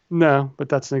 No, but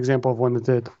that's an example of one that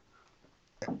did.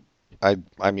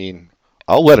 I mean,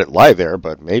 I'll let it lie there,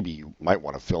 but maybe you might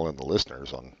want to fill in the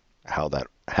listeners on how that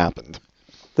happened.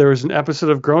 There was an episode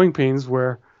of Growing Pains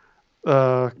where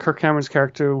Kirk Cameron's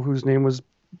character, whose name was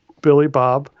Billy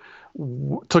Bob,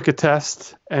 took a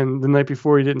test, and the night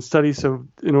before he didn't study, so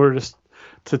in order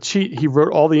to cheat, he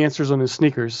wrote all the answers on his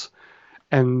sneakers.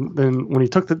 And then when he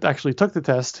actually took the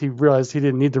test, he realized he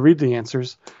didn't need to read the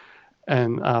answers,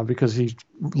 and because he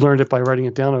learned it by writing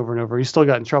it down over and over. He still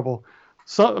got in trouble.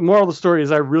 So the moral of the story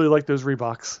is I really like those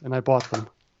Reeboks, and I bought them,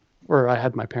 or I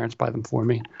had my parents buy them for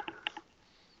me.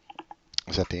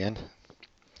 Is that the end?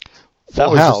 That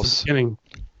Full was House. just the beginning.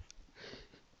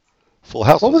 Full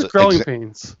House. What was Growing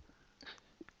Pains?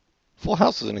 Full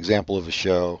House is an example of a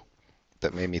show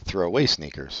that made me throw away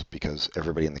sneakers because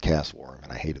everybody in the cast wore them,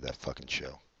 and I hated that fucking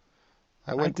show.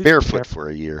 I went didn't barefoot care. for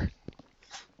a year.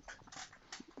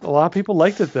 A lot of people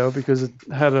liked it, though, because it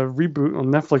had a reboot on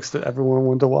Netflix that everyone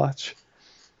wanted to watch.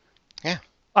 Yeah.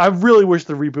 I really wish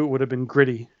the reboot would have been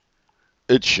gritty.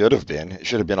 It should have been. It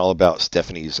should have been all about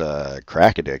Stephanie's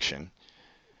crack addiction.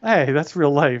 Hey, that's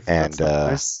real life. And That's not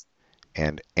nice.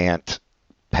 and Aunt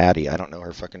Patty, I don't know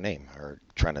her fucking name, are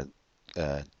trying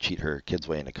to cheat her kid's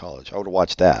way into college. I would have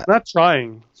watched that. Not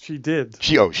trying. She did.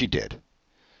 She did.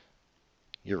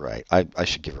 You're right. I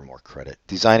should give her more credit.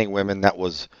 Designing Women, that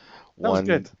was That was one.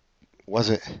 good. Was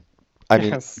it? I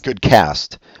mean, Yes. good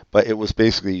cast, but it was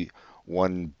basically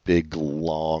one big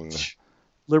long.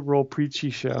 Liberal, preachy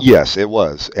show. Yes, it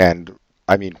was, and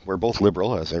I mean, we're both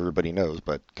liberal, as everybody knows,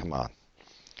 but come on.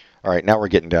 All right, now we're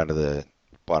getting down to the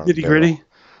bottom. Nitty gritty.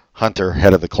 Hunter,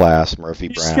 head of the class, Murphy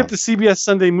You Brown. skipped the CBS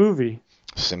Sunday movie.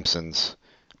 Simpsons.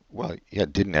 Well, yeah,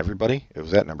 didn't everybody? It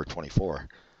was at number 24.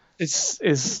 Is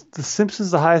The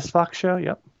Simpsons the highest Fox show?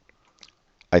 Yep.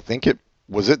 I think it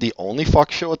was it the only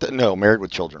Fox show at the no, Married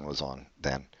with Children was on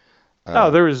then.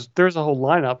 Oh, there's a whole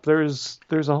lineup. There's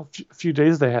a few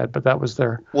days they had, but that was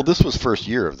their. Well, this was first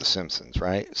year of The Simpsons,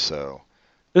 right? So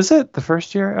Is it the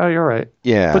first year? Oh, you're right.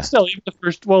 yeah, But still, even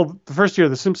the first year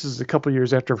of The Simpsons is a couple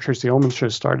years after Tracy Ullman show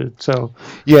started. So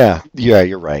yeah,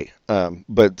 you're right.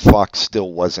 But Fox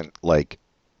still wasn't like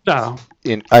no,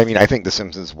 in. I mean, I think The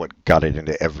Simpsons is what got it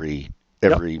into every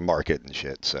market and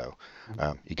shit. So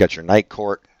you got your Night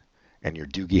Court and your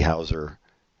Doogie Howser,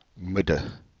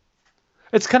 Muda.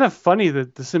 it's kind of funny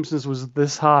that The Simpsons was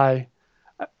this high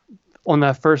on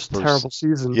that first terrible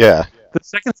season. Yeah, The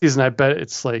second season, I bet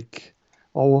it's like,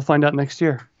 oh, we'll find out next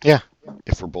year. yeah.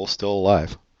 If we're both still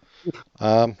alive.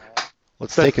 Let's But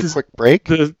take a quick break.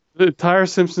 The entire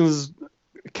Simpsons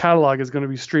catalog is going to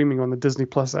be streaming on the Disney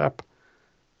Plus app.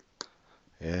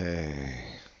 Yay.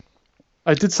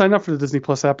 I did sign up for the Disney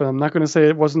Plus app, and I'm not going to say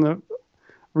it wasn't a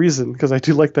reason because I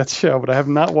do like that show, but I have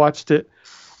not watched it.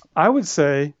 I would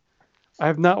say I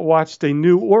have not watched a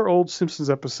new or old Simpsons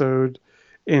episode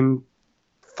in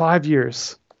 5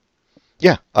 years.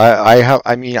 Yeah, I have.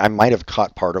 I mean, I might have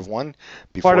caught part of one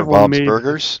before Part of one, Bob's maybe.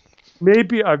 Burgers.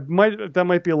 Maybe I might. That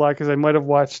might be a lie because I might have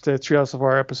watched Treehouse of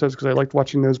Horror episodes because I liked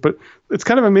watching those. But it's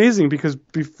kind of amazing because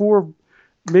before,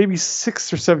 maybe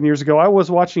 6 or 7 years ago, I was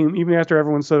watching even after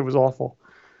everyone said it was awful.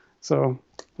 So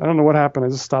I don't know what happened. I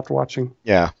just stopped watching.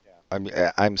 Yeah, I mean,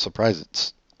 I'm surprised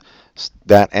it's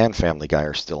that and Family Guy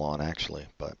are still on actually,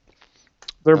 but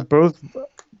They're both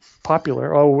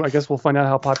popular. Oh, I guess we'll find out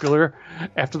how popular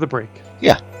after the break.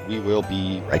 yeah, we will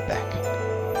be right back.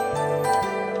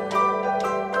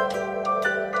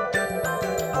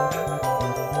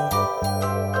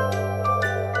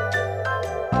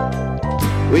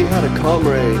 We had a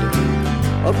comrade,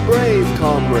 a brave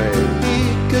comrade. He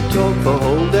could talk for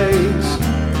whole days.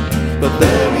 But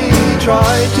then he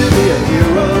tried to be a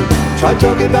hero. Tried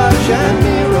talking about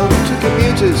Shamiro to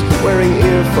commuters wearing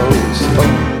earphones.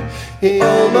 He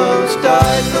almost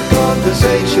died for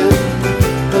conversation.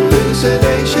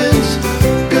 Hallucinations,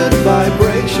 good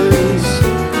vibrations.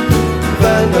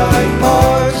 Van Dyke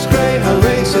Park's Greyhound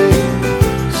racing,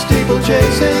 steeple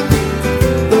chasing.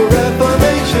 The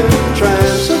Reformation,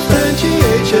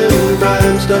 transubstantiation,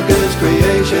 Bram Stoker's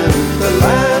creation, the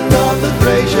land of the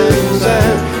Thracians,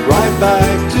 and right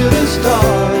back to the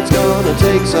start. It's gonna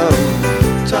take some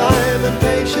time and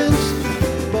patience,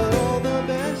 but all the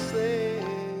best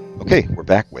things. Okay, we're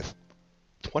back with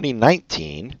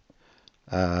 2019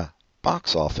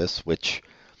 box office, which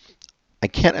I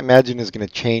can't imagine is going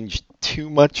to change too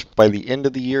much by the end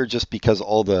of the year just because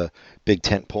all the big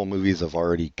tentpole movies have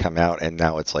already come out and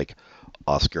now it's like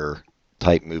Oscar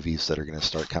type movies that are going to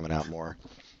start coming out more.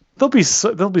 There'll be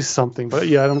something, but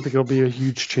yeah, I don't think it'll be a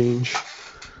huge change.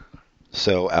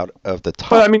 So out of the top,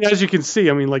 But I mean, as you can see,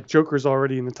 I mean, like Joker's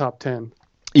already in the top 10.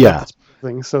 yeah,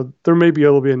 Thing. So there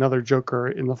will be another Joker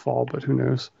in the fall, but who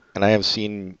knows? and I have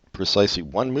seen precisely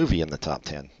one movie in the top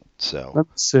 10. So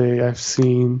Let's see. I've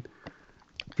seen.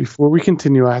 Before we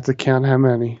continue, I have to count how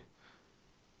many.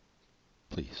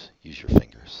 please use your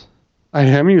fingers. I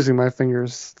am using my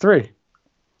fingers. 3.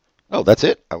 Oh, that's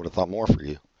it? I would have thought more for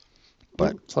you.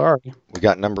 But Sorry. we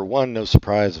got number 1, no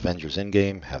surprise, Avengers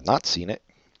Endgame. Have not seen it.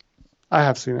 I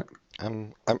have seen it.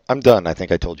 I'm done. I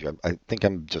think I told you. I think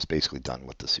I'm just basically done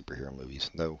with the superhero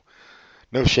movies. No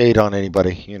shade on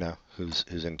anybody, who's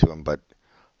into them, but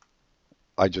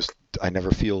I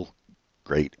never feel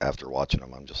great after watching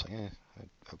them. I'm just like,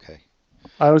 okay.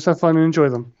 I always have fun and enjoy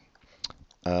them.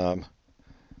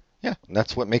 Yeah, and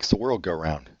that's what makes the world go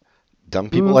round. Dumb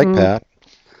people like that.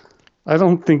 I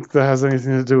don't think that has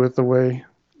anything to do with the way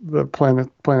the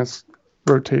planets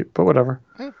rotate, but whatever.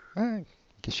 I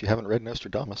guess you haven't read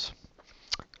Nostradamus.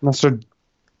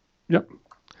 Yep.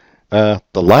 The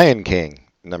Lion King,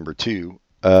 number 2,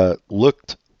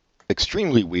 looked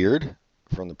extremely weird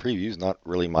from the previews. Not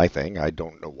really my thing. I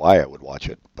don't know why I would watch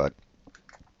it, but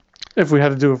If we had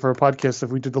to do it for a podcast, if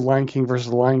we did the Lion King versus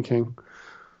the Lion King,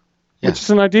 Yeah. it's just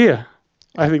an idea.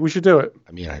 I think we should do it.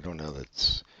 I mean, I don't know that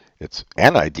it's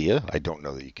an idea. I don't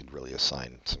know that you could really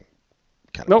assign some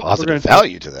kind of Nope, we're positive gonna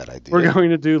value to that idea. We're going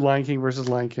to do Lion King versus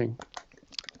Lion King.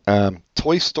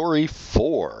 Toy Story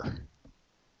 4.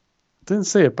 Didn't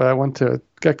see it, but I went to it.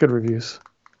 Got good reviews.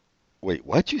 Wait,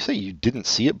 what'd you say? You didn't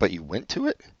see it, but you went to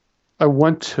it? I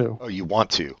want to. Oh, you want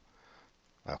to?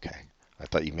 Okay. I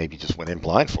thought you maybe just went in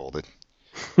blindfolded.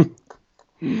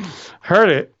 Heard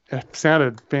it. It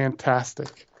sounded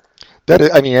fantastic.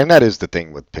 And that is the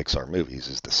thing with Pixar movies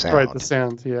is the sound. Right, the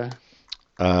sound, yeah.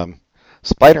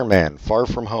 Spider-Man: Far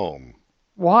From Home.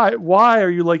 Why are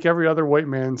you like every other white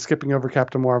man skipping over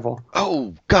Captain Marvel?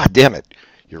 Oh, God damn it!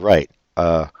 You're right.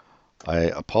 I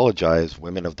apologize,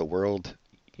 women of the world.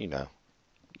 You know,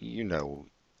 you know,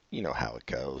 you know how it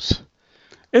goes.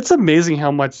 It's amazing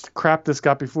how much crap this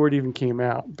got before it even came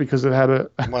out because it had a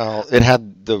Well, it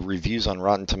had the reviews on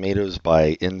Rotten Tomatoes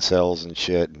by incels and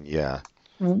shit, and yeah.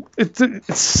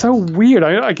 it's so weird.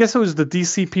 I guess it was the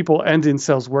DC people and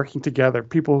incels working together,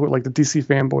 people who are like the DC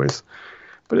fanboys.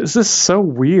 But it's just so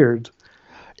weird.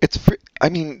 I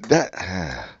mean,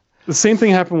 that. The same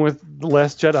thing happened with The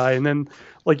Last Jedi, and then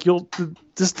like you'll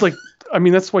just like I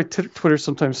mean that's why Twitter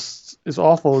sometimes is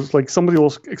awful. Is like somebody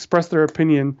will express their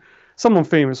opinion, someone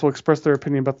famous will express their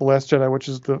opinion about The Last Jedi, which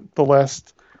is the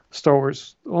last Star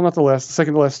Wars, well not the last, the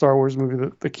second to last Star Wars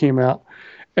movie that came out,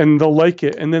 and they'll like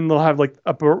it, and then they'll have like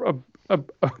a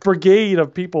brigade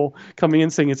of people coming in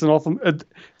saying it's an awful,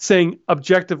 saying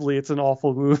objectively it's an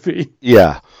awful movie.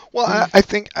 Yeah. Well, I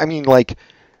think, I mean, like,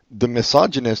 the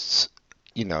misogynists,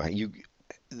 you know,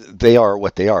 they are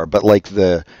what they are, but like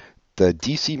the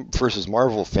DC versus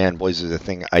Marvel fanboys is a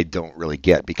thing I don't really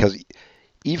get, because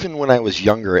even when I was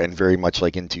younger and very much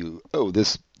like into, oh,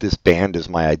 this band is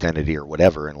my identity or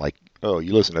whatever, and like, oh,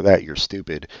 you listen to that, you're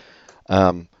stupid.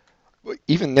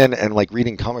 Even then, and like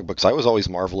reading comic books, I was always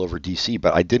Marvel over DC,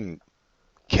 but I didn't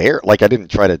care. Like, I didn't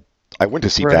try to. I went to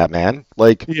see Right. Batman.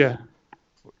 Like, Yeah.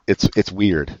 it's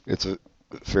weird. It's a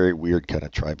very weird kind of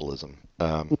tribalism.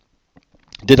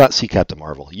 Did not see Captain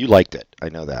Marvel. You liked it. I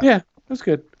know that. Yeah, it was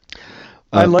good.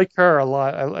 I Um, like her a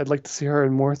lot. I'd like to see her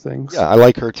in more things. Yeah, I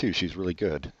like her too. She's really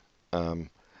good.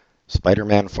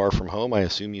 Spider-Man: Far From Home, I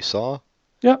assume you saw.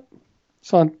 Yep. It's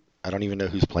fun. I don't even know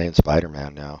who's playing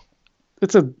Spider-Man now.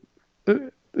 It's a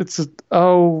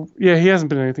oh yeah, he hasn't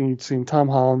been in anything you've seen. Tom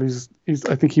Holland. He's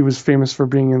I think he was famous for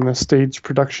being in the stage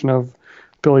production of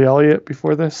Billy Elliot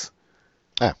before this.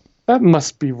 Ah. That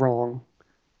must be wrong.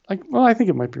 I think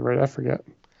it might be right. I forget.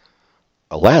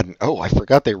 Aladdin. Oh, I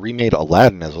forgot they remade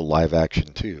Aladdin as a live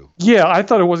action too. Yeah, I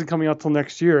thought it wasn't coming out till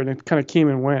next year, and it kind of came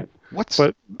and went.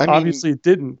 But I mean, obviously it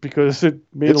didn't because it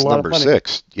made a it's lot number of money.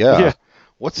 6. Yeah.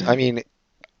 Yeah. I mean,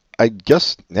 I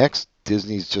guess next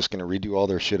Disney's just going to redo all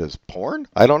their shit as porn?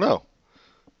 I don't know.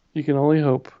 You can only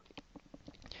hope.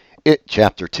 It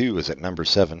Chapter 2 is at number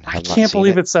 7. I can't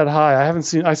believe it's that high. I haven't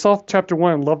seen. I saw Chapter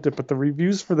 1 and loved it, but the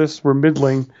reviews for this were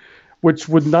middling, which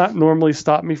would not normally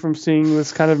stop me from seeing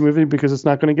this kind of movie because it's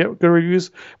not going to get good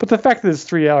reviews. But the fact that it's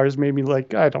 3 hours made me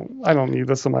like, I don't need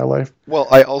this in my life. Well,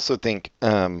 I also think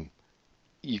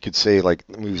you could say like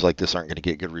movies like this aren't going to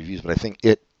get good reviews, but I think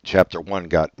Chapter 1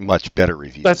 got much better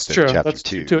reviews That's than true. Chapter That's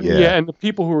 2. true. Yeah, and the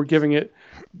people who were giving it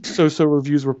so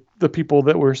reviews were the people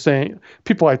that were saying,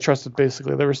 people I trusted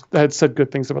basically. They had said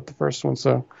good things about the first one.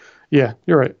 So, yeah,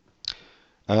 you're right.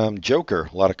 Joker,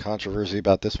 a lot of controversy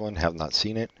about this one. Have not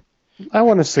seen it. I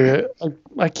want to see it.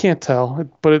 I can't tell,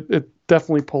 but it's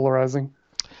definitely polarizing.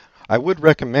 I would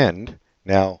recommend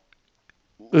now.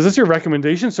 Is this your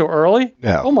recommendation so early?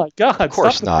 No. Oh my God! Of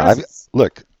course stop the not. presses.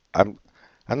 Look, I'm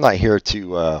not here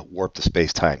to warp the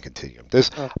space-time continuum.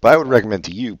 But I would recommend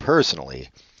to you personally.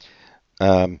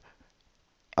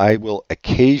 I will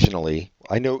occasionally.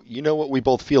 I know you know what we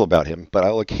both feel about him, but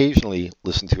I'll occasionally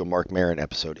listen to a Marc Maron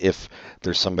episode if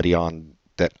there's somebody on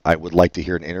that I would like to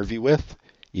hear an interview with,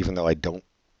 even though I don't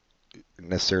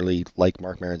necessarily like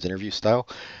Marc Maron's interview style.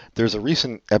 There's a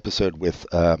recent episode with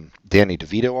Danny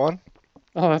DeVito on.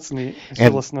 Oh, that's neat. I should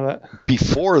And listen to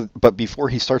that. Before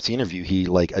he starts the interview, he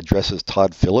like addresses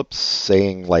Todd Phillips,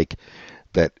 saying like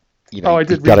that Oh, I he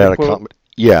did got read out the of quote. comedy.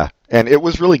 Yeah, and it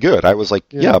was really good. I was like,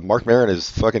 Yeah. yeah, Marc Maron is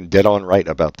fucking dead on right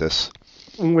about this.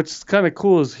 And what's kind of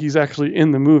cool is he's actually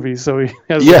in the movie, so he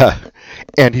has. Yeah,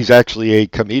 and he's actually a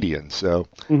comedian, so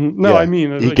No, yeah, I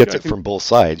mean he like, gets I it think- from both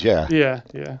sides. Yeah.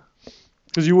 Yeah.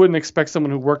 Because you wouldn't expect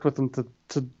someone who worked with him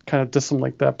to kind of diss him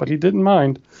like that, but he didn't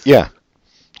mind. Yeah.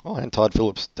 Well, and Todd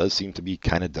Phillips does seem to be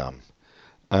kind of dumb.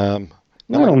 I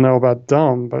don't know about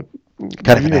dumb, but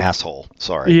Kind of an asshole.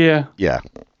 Sorry. Yeah. Yeah.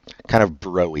 Kind of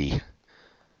bro-y.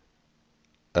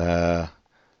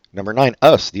 Number 9,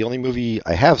 Us, the only movie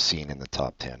I have seen in the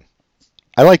top 10.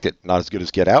 I liked it. Not as good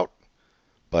as Get Out,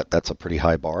 but that's a pretty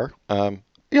high bar.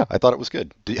 Yeah, I thought it was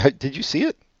good. Did you see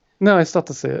it? No, I still have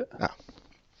to say it. No.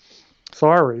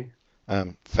 Sorry.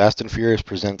 Fast and Furious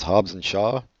Presents Hobbs and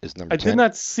Shaw is number I 10. did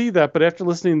not see that, but after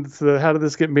listening to the How Did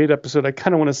This Get Made episode, I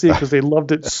kind of want to see it because they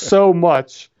loved it so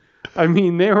much. I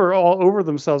mean, they were all over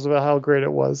themselves about how great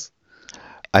it was.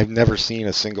 I've never seen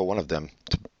a single one of them,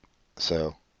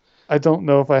 so I don't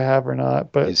know if I have or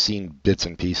not, but I've seen bits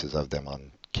and pieces of them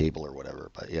on cable or whatever.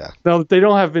 But yeah, no, they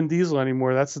don't have Vin Diesel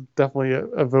anymore. That's definitely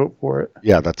a vote for it.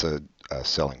 yeah, that's a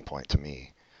selling point to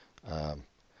me.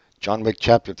 John Wick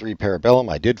Chapter 3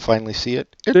 Parabellum, I did finally see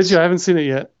it. Did you? I haven't seen it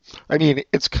yet. I mean,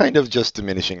 it's kind of just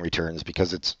diminishing returns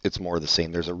because it's more the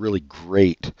same. There's a really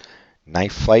great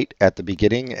knife fight at the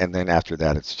beginning, and then after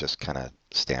that, it's just kind of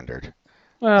standard.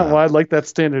 Well, I like that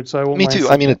standard, so I won't Me mind too.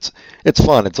 seeing I mean, it. it's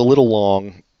fun. It's a little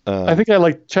long. I think I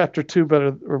like Chapter 2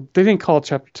 better, or they didn't call it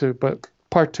Chapter 2, but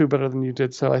Part 2 better than you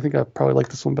did, so I think I probably like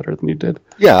this one better than you did.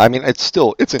 Yeah, I mean, it's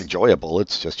enjoyable.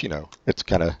 It's just, it's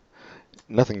kind of,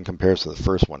 nothing compares to the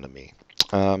first one to me.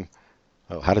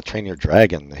 How to Train Your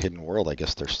Dragon, The Hidden World, I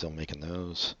guess they're still making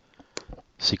those.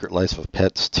 Secret Life of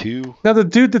Pets 2. Now, the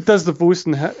dude that does the voice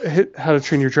in How to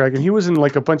Train Your Dragon, he was in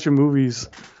like a bunch of movies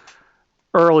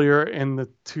earlier in the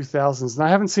 2000s, and I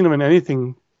haven't seen him in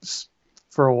anything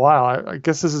for a while. I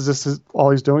guess this is just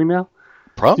all he's doing now?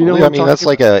 Probably. You know I mean, that's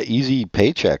like a easy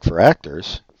paycheck for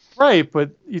actors. Right,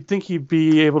 but you'd think he'd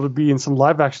be able to be in some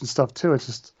live action stuff too. It's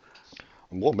just...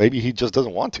 Well, maybe he just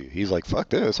doesn't want to. He's like, fuck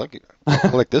this. I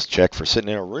collect this check for sitting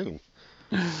in a room.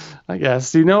 I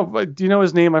guess. Do you know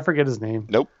his name? I forget his name.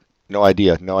 Nope. No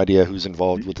idea. No idea who's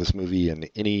involved with this movie in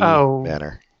any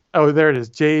manner. Oh, there it is.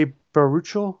 Jay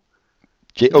Baruchel?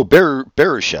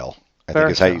 Baruchel, I think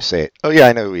is how you say it. Oh, yeah,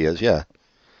 I know who he is, yeah.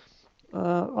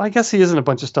 I guess he is in a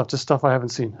bunch of stuff, just stuff I haven't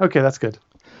seen. Okay, that's good.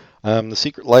 The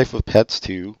Secret Life of Pets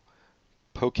 2,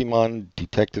 Pokemon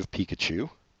Detective Pikachu,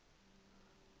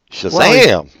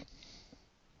 Shazam!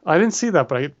 I didn't see that,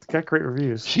 but I got great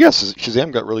reviews. Yes,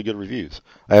 Shazam got really good reviews.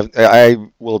 I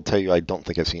will tell you, I don't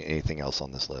think I've seen anything else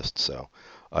on this list, so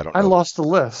I don't know. I lost the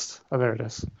list. Oh, there it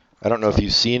is. I don't know if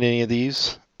you've seen any of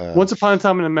these. Once Upon a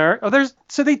Time in America. Oh,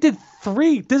 so they did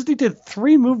three. Disney did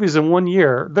 3 movies in 1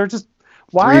 year. They're just...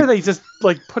 Why are they just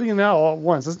like putting them out all at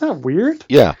once? Isn't that weird?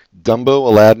 Yeah, Dumbo,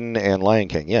 Aladdin, and Lion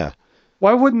King. Yeah.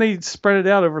 Why wouldn't they spread it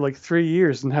out over like 3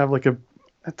 years and have like a?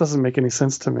 That doesn't make any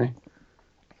sense to me.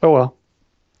 Oh well.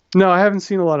 No, I haven't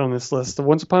seen a lot on this list. The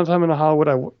Once Upon a Time in Hollywood,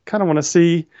 I kind of want to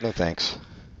see. No thanks.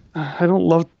 I don't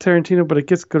love Tarantino, but it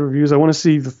gets good reviews. I want to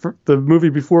see the movie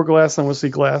before Glass. I want to see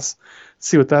Glass.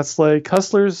 See what that's like.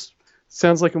 Hustlers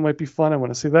sounds like it might be fun. I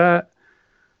want to see that.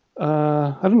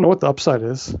 I don't know what the upside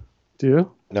is. Do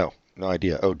you? No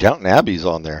idea. Oh, Downton Abbey's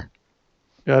on there.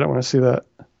 Yeah, I don't want to see that.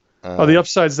 The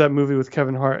upside's that movie with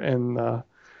Kevin Hart and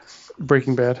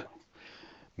Breaking Bad.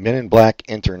 Men in Black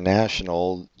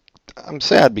International. I'm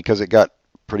sad because it got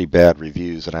pretty bad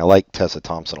reviews, and I like Tessa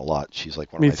Thompson a lot. She's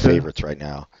like one of my favorites right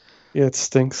now. Yeah, it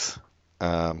stinks.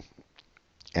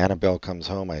 Annabelle Comes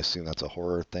Home. I assume that's a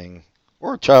horror thing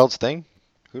or a child's thing.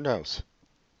 Who knows?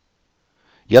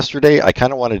 Yesterday, I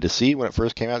kind of wanted to see when it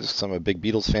first came out, just because I'm a big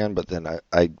Beatles fan. But then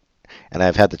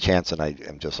I've had the chance, and I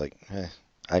am just like,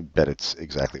 I bet it's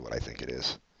exactly what I think it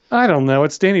is. I don't know.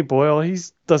 It's Danny Boyle. He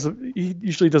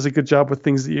usually does a good job with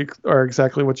things that are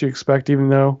exactly what you expect, even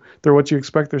though they're what you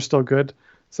expect. They're still good.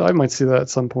 So I might see that at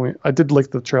some point. I did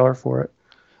like the trailer for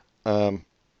it.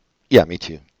 Yeah, me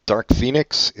too. Dark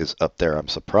Phoenix is up there. I'm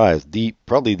surprised.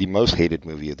 Probably the most hated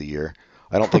movie of the year.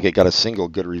 I don't think it got a single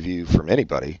good review from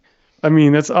anybody. I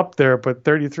mean, it's up there, but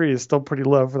 33 is still pretty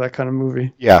low for that kind of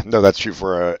movie. Yeah, no, that's true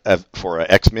for a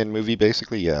X-Men movie,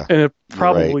 basically. Yeah, and it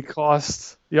probably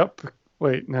cost. Yep.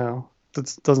 Wait, no,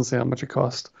 that doesn't say how much it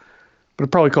cost, but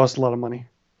it probably cost a lot of money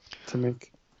to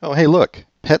make. Oh, hey, look,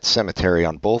 Pet Sematary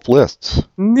on both lists.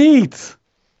 Neat.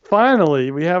 Finally,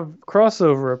 we have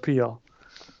crossover appeal.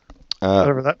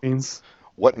 Whatever that means.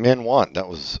 What Men Want. That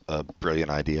was a brilliant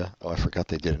idea. Oh, I forgot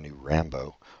they did a new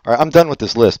Rambo. All right, I'm done with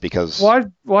this list because...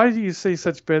 Why do you say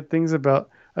such bad things about...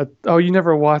 you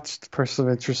never watched Person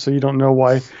of Interest, so you don't know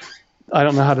why... I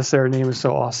don't know how to say her name is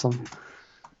so awesome.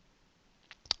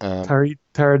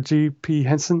 Taraji P.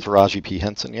 Henson? Taraji P.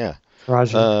 Henson, yeah.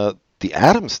 The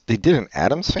Addams... They did an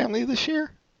Addams Family this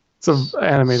year? It's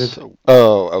animated.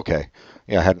 Okay.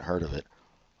 Yeah, I hadn't heard of it.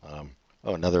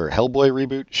 Another Hellboy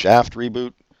reboot, Shaft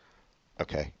reboot.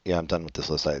 Okay, yeah, I'm done with this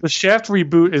list. The Shaft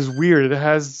reboot is weird. It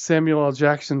has Samuel L.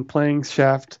 Jackson playing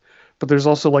Shaft, but there's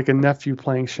also like a nephew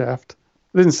playing Shaft.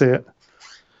 I didn't see it.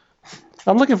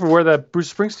 I'm looking for where that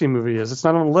Bruce Springsteen movie is. It's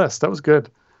not on the list. That was good.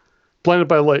 Blinded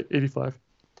by Light, 85.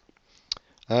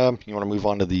 You want to move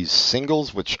on to these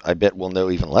singles, which I bet we'll know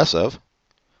even less of.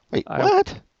 Wait,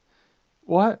 what?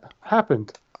 What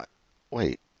happened?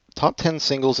 Wait, top 10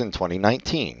 singles in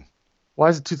 2019. Why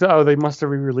is it 2000? Oh, they must have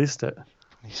re-released it.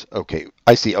 Okay,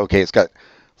 I see. Okay, it's got,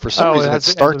 for some reason, it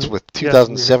starts with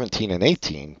 2017 and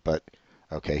 18, but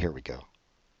okay, here we go.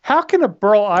 How can a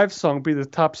Burl Ives song be the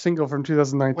top single from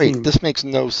 2019? Wait, this makes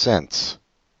no sense.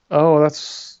 Oh,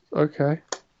 that's okay.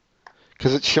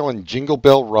 Because it's showing Jingle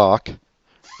Bell Rock,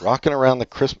 Rockin' Around the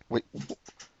Christmas... Wait,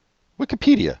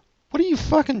 Wikipedia, what are you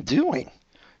fucking doing?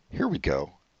 Here we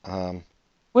go.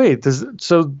 Wait,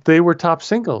 so they were top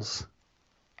singles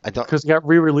I don't. because they got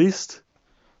re-released?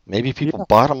 Maybe people Yeah.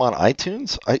 bought them on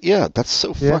iTunes. Yeah, that's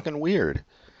so Yeah. fucking weird.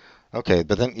 Okay,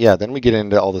 but then we get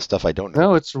into all the stuff I don't know.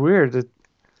 No, it's weird.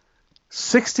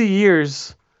 60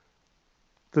 years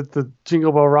that the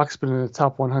Jingle Bell Rock's been in the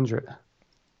top 100.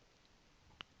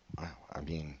 I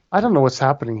mean, I don't know what's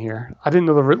happening here. I didn't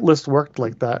know the list worked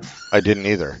like that. I didn't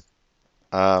either.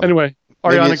 Anyway,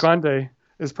 maybe Ariana it's- Grande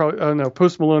is probably. Oh no,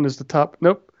 Post Malone is the top.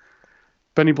 Nope.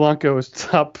 Benny Blanco is the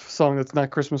top song that's not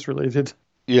Christmas related.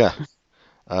 Yeah.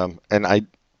 And I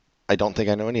don't think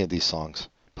I know any of these songs.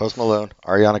 Post Malone,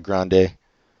 Ariana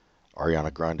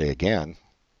Grande again.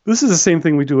 This is the same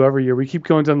thing we do every year. We keep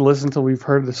going down the list until we've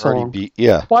heard the Cardi song. B,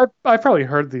 yeah, Well, I probably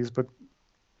heard these, but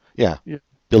yeah. Yeah.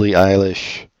 Billie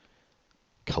Eilish,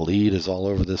 Khalid is all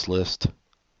over this list.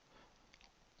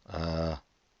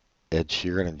 Ed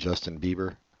Sheeran and Justin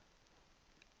Bieber.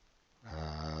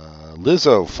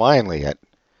 Lizzo finally at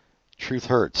Truth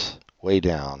Hurts, way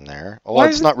down there. Oh, Why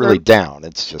it's is not it really there? down.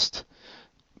 It's just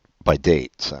by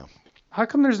date. So how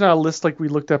come there's not a list like we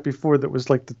looked at before that was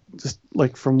like just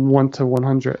like from 1 to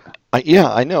 100?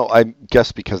 yeah, I know. I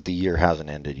guess because the year hasn't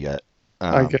ended yet.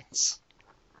 I guess.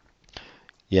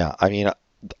 Yeah, I mean,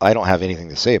 I don't have anything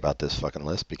to say about this fucking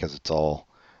list because it's all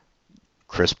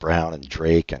Chris Brown and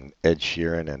Drake and Ed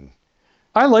Sheeran, and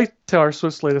I like Taylor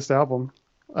Swift's latest album.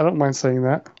 I don't mind saying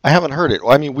that. I haven't heard it.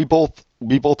 Well, I mean, we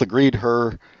both agreed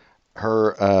her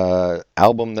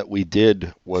album that we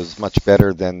did was much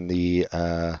better than the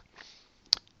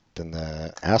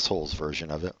Assholes version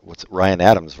of it. What's it, Ryan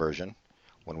Adams version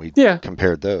when we Yeah.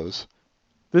 compared those.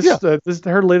 This Yeah.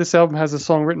 Her latest album has a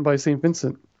song written by St.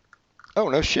 Vincent. Oh,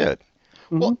 no shit.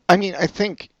 Mhm. Well, I mean, I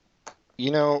think,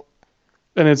 you know,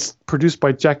 And it's produced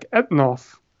by Jack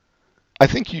Etnoff. I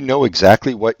think you know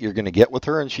exactly what you're going to get with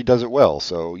her, and she does it well.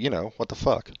 So, you know, what the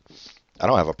fuck? I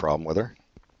don't have a problem with her.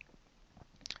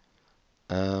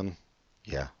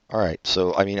 Yeah. All right.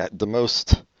 So, I mean,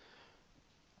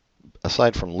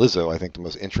 aside from Lizzo, I think the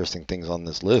most interesting things on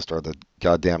this list are the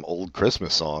goddamn old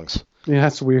Christmas songs. Yeah,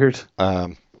 that's weird. All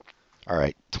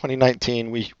right.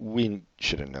 2019, we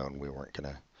should have known we weren't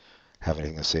going to have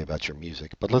anything to say about your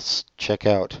music, but let's check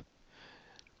out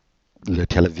Le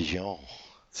Télévision.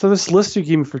 So this list you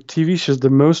gave me for TV shows, the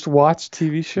most watched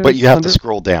TV shows? But you have to 100?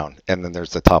 scroll down, and then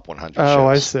there's the top 100 shows. Oh,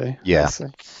 I see. Yeah. I see.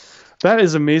 That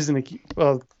is amazing.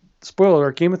 Spoiler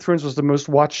alert, Game of Thrones was the most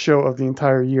watched show of the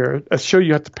entire year. A show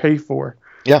you have to pay for.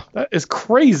 Yeah. That is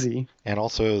crazy. And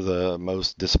also the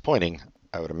most disappointing,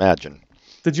 I would imagine.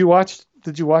 Did you watch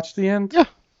the end? Yeah.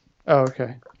 Oh,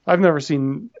 okay. I've never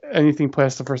seen anything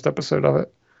past the first episode of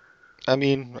it. I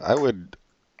mean, I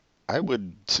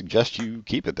would suggest you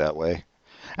keep it that way.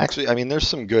 Actually, I mean, there's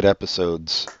some good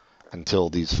episodes until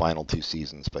these final 2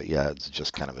 seasons, but yeah, it's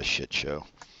just kind of a shit show.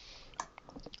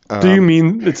 Do you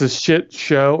mean it's a shit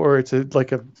show, or it's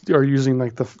or using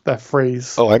like that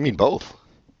phrase? Oh, I mean both.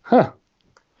 Huh.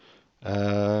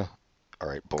 All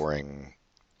right, boring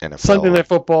NFL. Sunday Night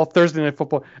Football, Thursday Night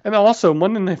Football, and also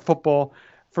Monday Night Football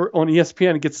on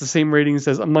ESPN gets the same ratings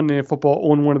as Monday Night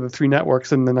Football on one of the 3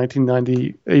 networks in the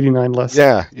 1990-89 list.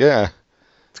 Yeah.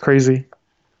 It's crazy.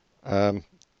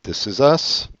 This Is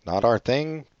Us, not our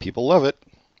thing. People love it.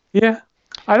 Yeah,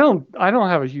 I don't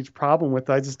have a huge problem with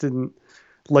it. I just didn't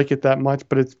like it that much,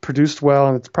 but it's produced well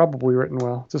and it's probably written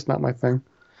well. Just not my thing.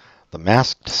 The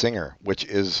Masked Singer, which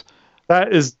is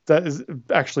That is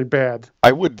actually bad.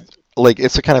 I would like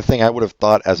it's the kind of thing I would have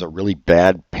thought as a really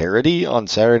bad parody on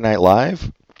Saturday Night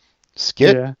Live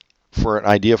skit Yeah. for an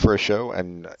idea for a show,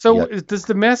 and So yet- does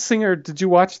the Masked Singer? Did you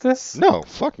watch this? no,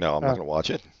 fuck no, I'm not Oh. gonna watch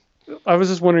it. I was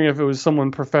just wondering if it was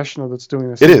someone professional that's doing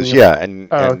this. It is, yeah, and,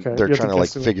 Oh, and okay. they're You have trying to to like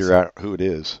guess who it figure is. out who it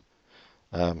is.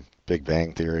 Big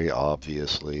Bang Theory,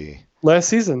 obviously. Last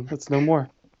season. It's no more.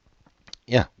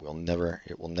 Yeah,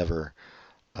 it will never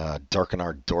darken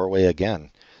our doorway again.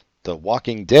 The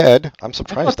Walking Dead, I'm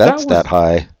surprised that that's that was-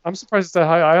 high. I'm surprised it's that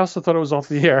high. I also thought it was off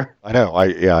the air. I know,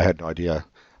 I had no idea.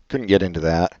 Couldn't get into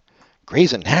that.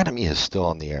 Grey's Anatomy is still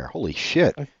on the air. Holy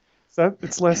shit. Is that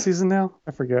its last season now?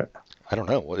 I forget. I don't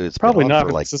know. It's Probably been on not. for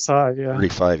But like it's this high. Yeah.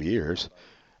 35 years.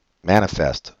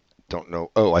 Manifest. Don't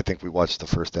know. Oh, I think we watched the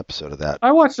first episode of that.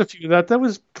 I watched a few of that. That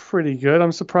was pretty good.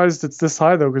 I'm surprised it's this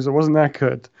high though, because it wasn't that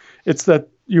good. It's that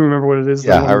you remember what it is. the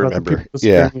Yeah, one I about the remember. people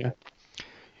disappearing, yeah.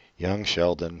 Young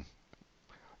Sheldon.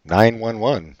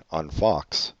 911 on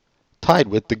Fox. Tied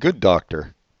with The Good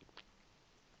Doctor.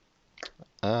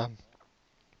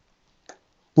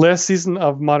 Last season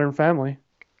of Modern Family.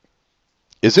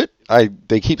 Is it?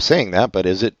 They keep saying that, but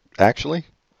is it actually?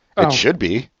 Oh. It should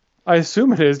be. I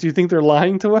assume it is. Do you think they're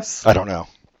lying to us? I don't know.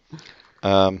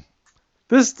 I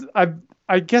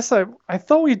guess I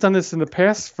thought we'd done this in the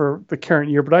past for the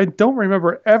current year, but I don't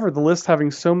remember ever the list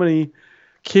having so many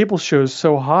cable shows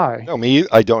so high. No,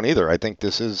 I don't either. I think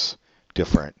this is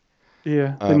different.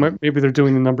 Yeah, maybe they're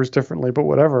doing the numbers differently, but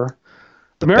whatever.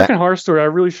 American Horror Story, I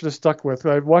really should have stuck with.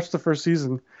 I watched the first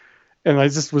season, and I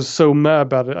just was so mad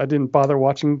about it. I didn't bother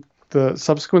watching the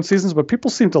subsequent seasons, but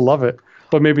people seem to love it.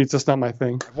 But maybe it's just not my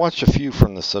thing. I've watched a few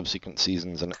from the subsequent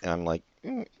seasons, and I'm like,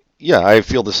 yeah, I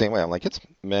feel the same way. I'm like, it's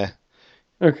meh.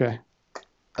 Okay.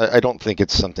 I don't think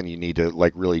it's something you need to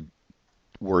like really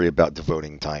worry about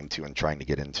devoting time to and trying to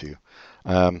get into.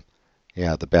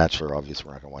 Yeah, The Bachelor, obviously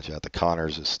we're not going to watch that. The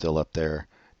Conners is still up there.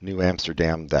 New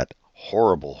Amsterdam, that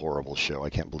horrible, horrible show. I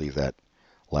can't believe that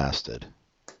lasted.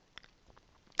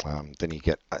 Then you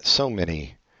get so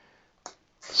many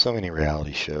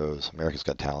reality shows. America's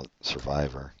Got Talent,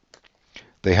 Survivor.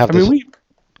 They have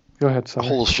Go ahead, sorry.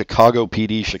 whole Chicago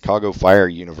PD, Chicago Fire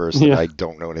universe that I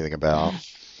don't know anything about.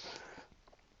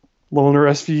 Loner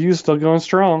SVU still going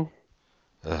strong.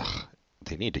 Ugh,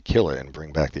 they need to kill it and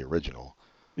bring back the original.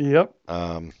 Yep.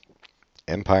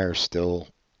 Empire's still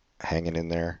hanging in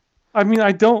there. I mean,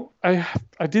 I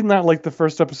did not like the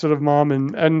first episode of Mom,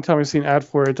 and anytime I've seen ad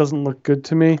for it, it doesn't look good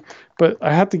to me. But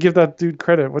I have to give that dude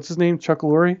credit. What's his name? Chuck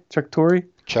Lorre? Chuck Torrey?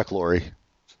 Chuck Lorre.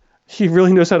 He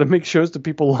really knows how to make shows that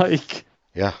people like.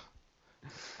 Yeah.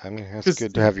 I mean, it's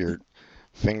good to have your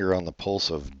finger on the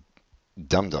pulse of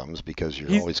dum-dums because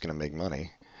you're always going to make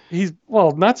money.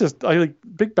 Not just,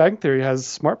 Big Bang Theory has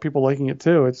smart people liking it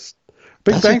too.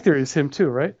 Big Bang Theory is him too,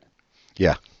 right?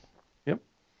 Yeah. Yep.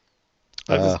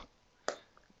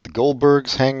 The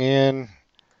Goldbergs hang in.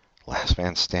 Last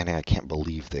Man Standing, I can't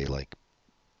believe they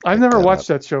I've never watched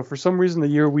that show. For some reason, the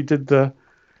year we did the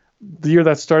year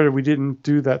that started, we didn't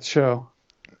do that show.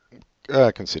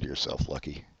 Consider yourself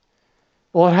lucky.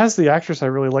 Well, it has the actress I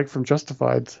really like from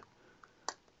Justified.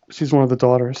 She's one of the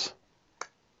daughters.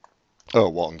 Oh,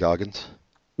 Walton Goggins.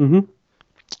 Mm-hmm.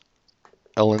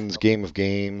 Ellen's Game of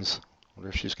Games. I wonder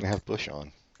if she's going to have Bush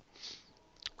on.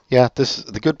 Yeah,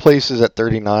 The Good Place is at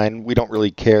 39. We don't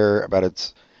really care about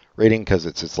its rating because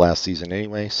it's its last season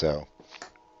anyway, so.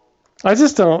 I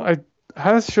just don't.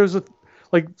 How does shows that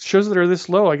are this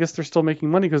low? I guess they're still making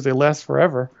money because they last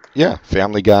forever. Yeah,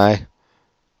 Family Guy.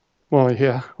 Well,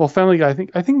 yeah. Well, Family Guy.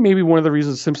 I think maybe one of the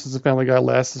reasons Simpsons and Family Guy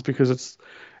lasts is because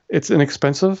it's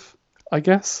inexpensive. I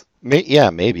guess.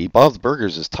 Maybe. Bob's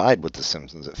Burgers is tied with The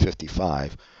Simpsons at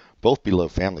 55, both below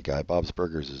Family Guy. Bob's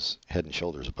Burgers is head and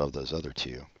shoulders above those other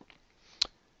two.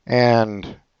 And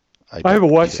I haven't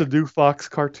watched the new Fox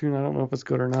cartoon. I don't know if it's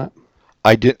good or not.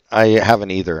 I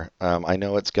haven't either. I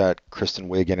know it's got Kristen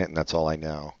Wiig in it, and that's all I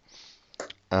know.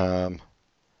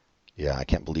 Yeah, I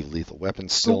can't believe Lethal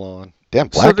Weapon's still on. Damn,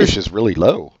 Blackish is really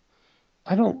low.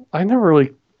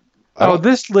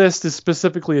 This list is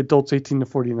specifically adults 18 to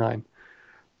 49.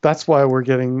 That's why we're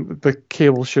getting the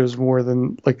cable shows more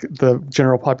than the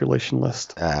general population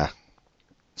list.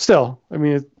 Still, I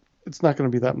mean, it's not going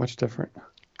to be that much different.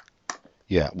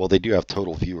 Yeah, well, they do have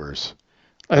total viewers.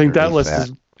 I think that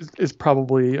list is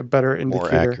probably a better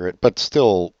indicator. More accurate, but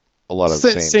still a lot of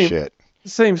the same shit.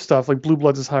 Same stuff. Like Blue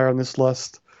Bloods is higher on this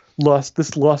list. Lust.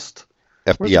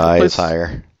 FBI is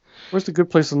higher. Where's the Good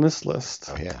Place on this list?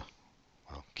 Oh, yeah.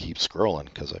 Well, keep scrolling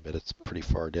because I bet it's pretty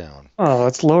far down. Oh,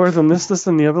 it's lower than this list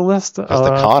than the other list? Because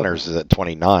the Conners is at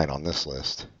 29 on this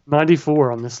list.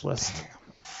 94 on this list.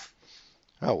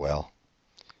 Damn. Oh, well.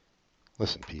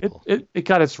 Listen, people. It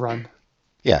got its run.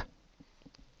 Yeah.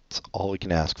 That's all we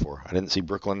can ask for. I didn't see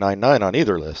Brooklyn Nine-Nine on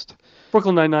either list.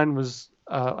 Brooklyn Nine-Nine was,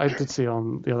 I did see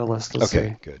on the other list.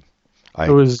 Okay, good. It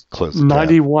was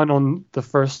 91 on the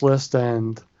first list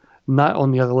and not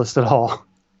on the other list at all.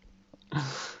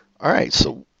 All right,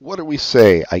 so what do we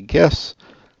say? I guess,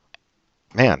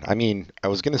 man, I mean, I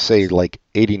was going to say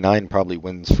 89 probably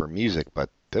wins for music, but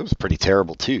that was pretty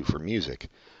terrible too for music.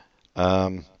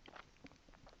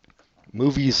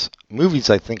 Movies,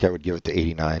 I think I would give it to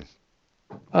 89.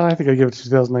 I think I'd give it to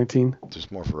 2019. There's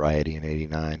more variety in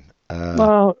 89.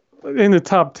 Well, in the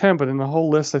top 10, but in the whole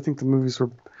list, I think the movies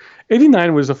were...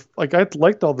 89 was I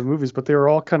liked all the movies, but they were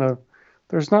all kind of...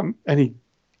 There's not any...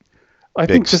 I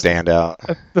big think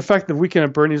standout. The fact that Weekend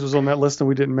at Bernie's was on that list and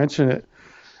we didn't mention it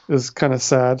is kind of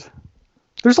sad.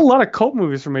 There's a lot of cult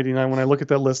movies from 89 when I look at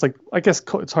that list. I guess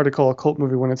it's hard to call a cult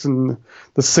movie when it's in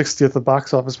the 60th at the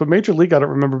box office, but Major League I don't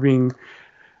remember being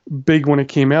big when it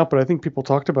came out, but I think people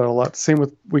talked about it a lot. Same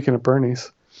with Weekend at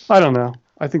Bernie's. I don't know.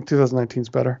 I think 2019 is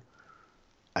better.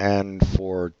 And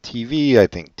for TV, I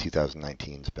think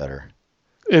 2019 is better.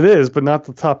 It is, but not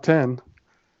the top 10.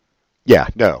 Yeah,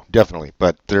 no, definitely.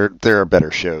 But there are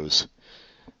better shows.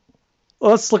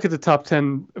 let's look at the top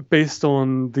 10 based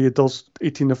on the adults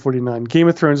 18 to 49. Game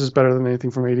of Thrones is better than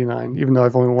anything from 89, even though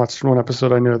I've only watched one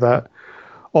episode. I know that.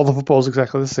 All the football is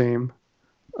exactly the same.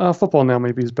 Football now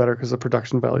maybe is better because the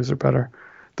production values are better.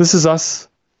 This Is Us,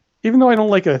 even though I don't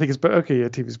like it, I think it's better. Okay, yeah,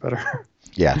 TV's better.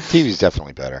 Yeah, TV's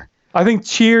definitely better. I think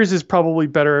Cheers is probably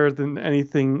better than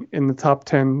anything in the top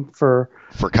 10 for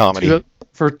comedy.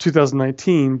 For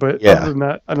 2019, but Yeah. other than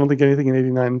that, I don't think anything in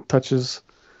 89 touches.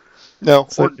 No,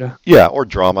 So, or, yeah. or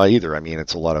drama either. I mean,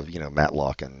 it's a lot of,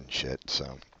 Matlock and shit.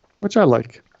 So, Which I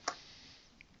like.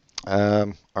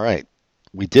 all right,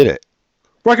 we did it.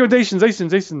 Recommendations,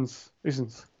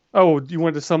 Asins. Oh, you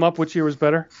wanted to sum up which year was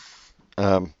better?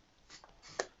 No.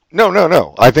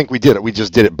 I think we did it. We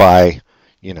just did it by,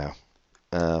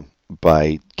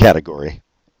 by category.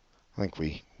 I think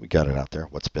we got it out there.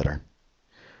 What's better?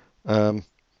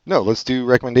 No, let's do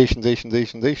recommendations.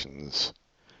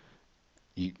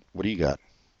 What do you got?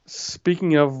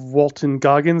 Speaking of Walton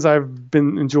Goggins, I've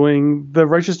been enjoying The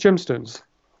Righteous Gemstones.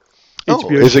 Oh,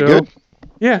 is it good?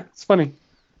 Yeah, it's funny.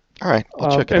 All right,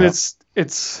 I'll check it and out.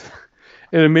 it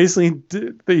amazingly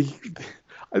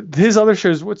his other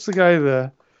shows. What's the guy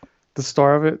the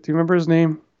star of it? Do you remember his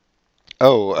name?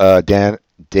 Oh, Danny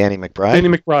McBride. Danny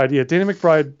McBride. Yeah, Danny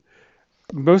McBride.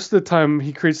 Most of the time,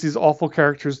 he creates these awful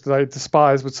characters that I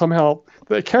despise, but somehow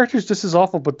the character's just as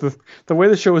awful. But the way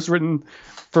the show is written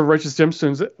for Righteous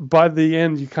Gemstones, by the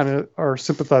end, you kind of are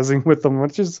sympathizing with them,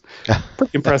 which is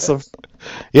pretty impressive.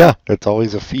 Yeah, it's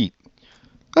always a feat.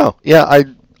 Oh, yeah,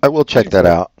 I will check that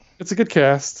out. It's a good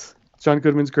cast. John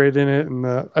Goodman's great in it, and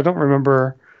I don't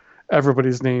remember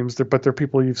everybody's names, but they're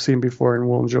people you've seen before and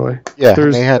will enjoy. Yeah,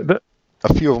 and they had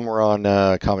a few of them were on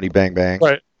Comedy Bang Bang.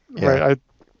 Right, Yeah. right.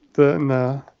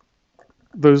 That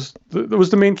was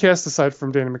the main cast aside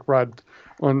from Danny McBride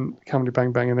on Comedy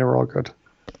Bang Bang, and they were all good.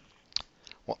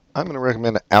 Well, I'm going to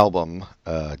recommend an album.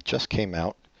 Just came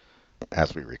out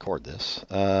as we record this.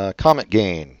 Comet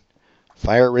Gain,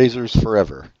 Fire Razors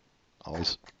Forever.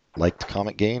 Always liked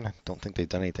Comet Gain. Don't think they've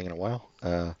done anything in a while.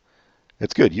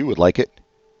 It's good. You would like it.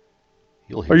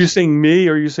 You'll hear. Are you saying me,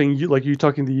 or are you saying you? Like you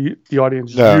talking to the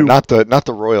audience? No, you? not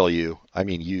the royal you. I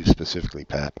mean you specifically,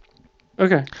 Pat.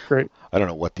 Okay, great. I don't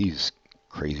know what these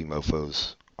crazy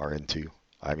mofos are into.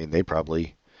 I mean, they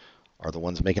probably are the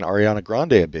ones making Ariana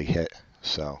Grande a big hit.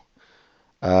 So,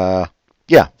 yeah,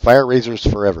 Fire Razors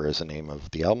Forever is the name of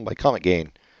the album by Comet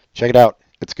Gain. Check it out.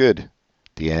 It's good.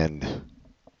 The end.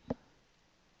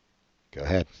 Go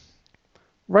ahead.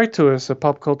 Write to us at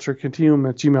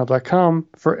popculturecontinuum@gmail.com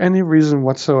for any reason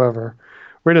whatsoever.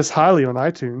 Rate us highly on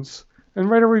iTunes and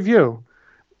write a review.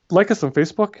 Like us on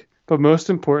Facebook, but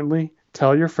most importantly,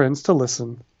 tell your friends to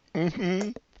listen.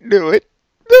 Mm-hmm. Do it.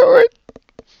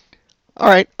 All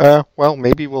right. Well,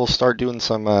 maybe we'll start doing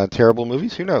some terrible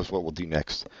movies. Who knows what we'll do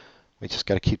next? We just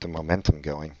got to keep the momentum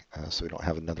going so we don't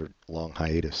have another long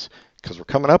hiatus. Because we're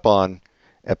coming up on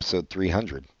episode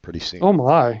 300 pretty soon. Oh,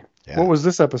 my. Yeah. What was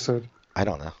this episode? I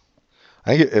don't know.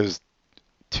 I think it was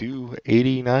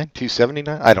 289,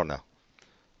 279. I don't know.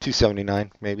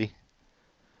 279 maybe.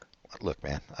 Look,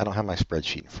 man, I don't have my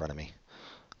spreadsheet in front of me.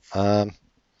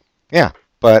 Yeah,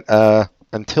 but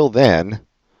until then,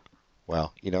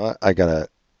 well, you know what? I gotta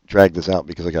drag this out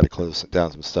because I gotta close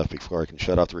down some stuff before I can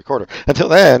shut off the recorder. Until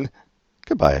then,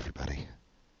 goodbye, everybody.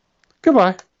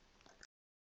 Goodbye.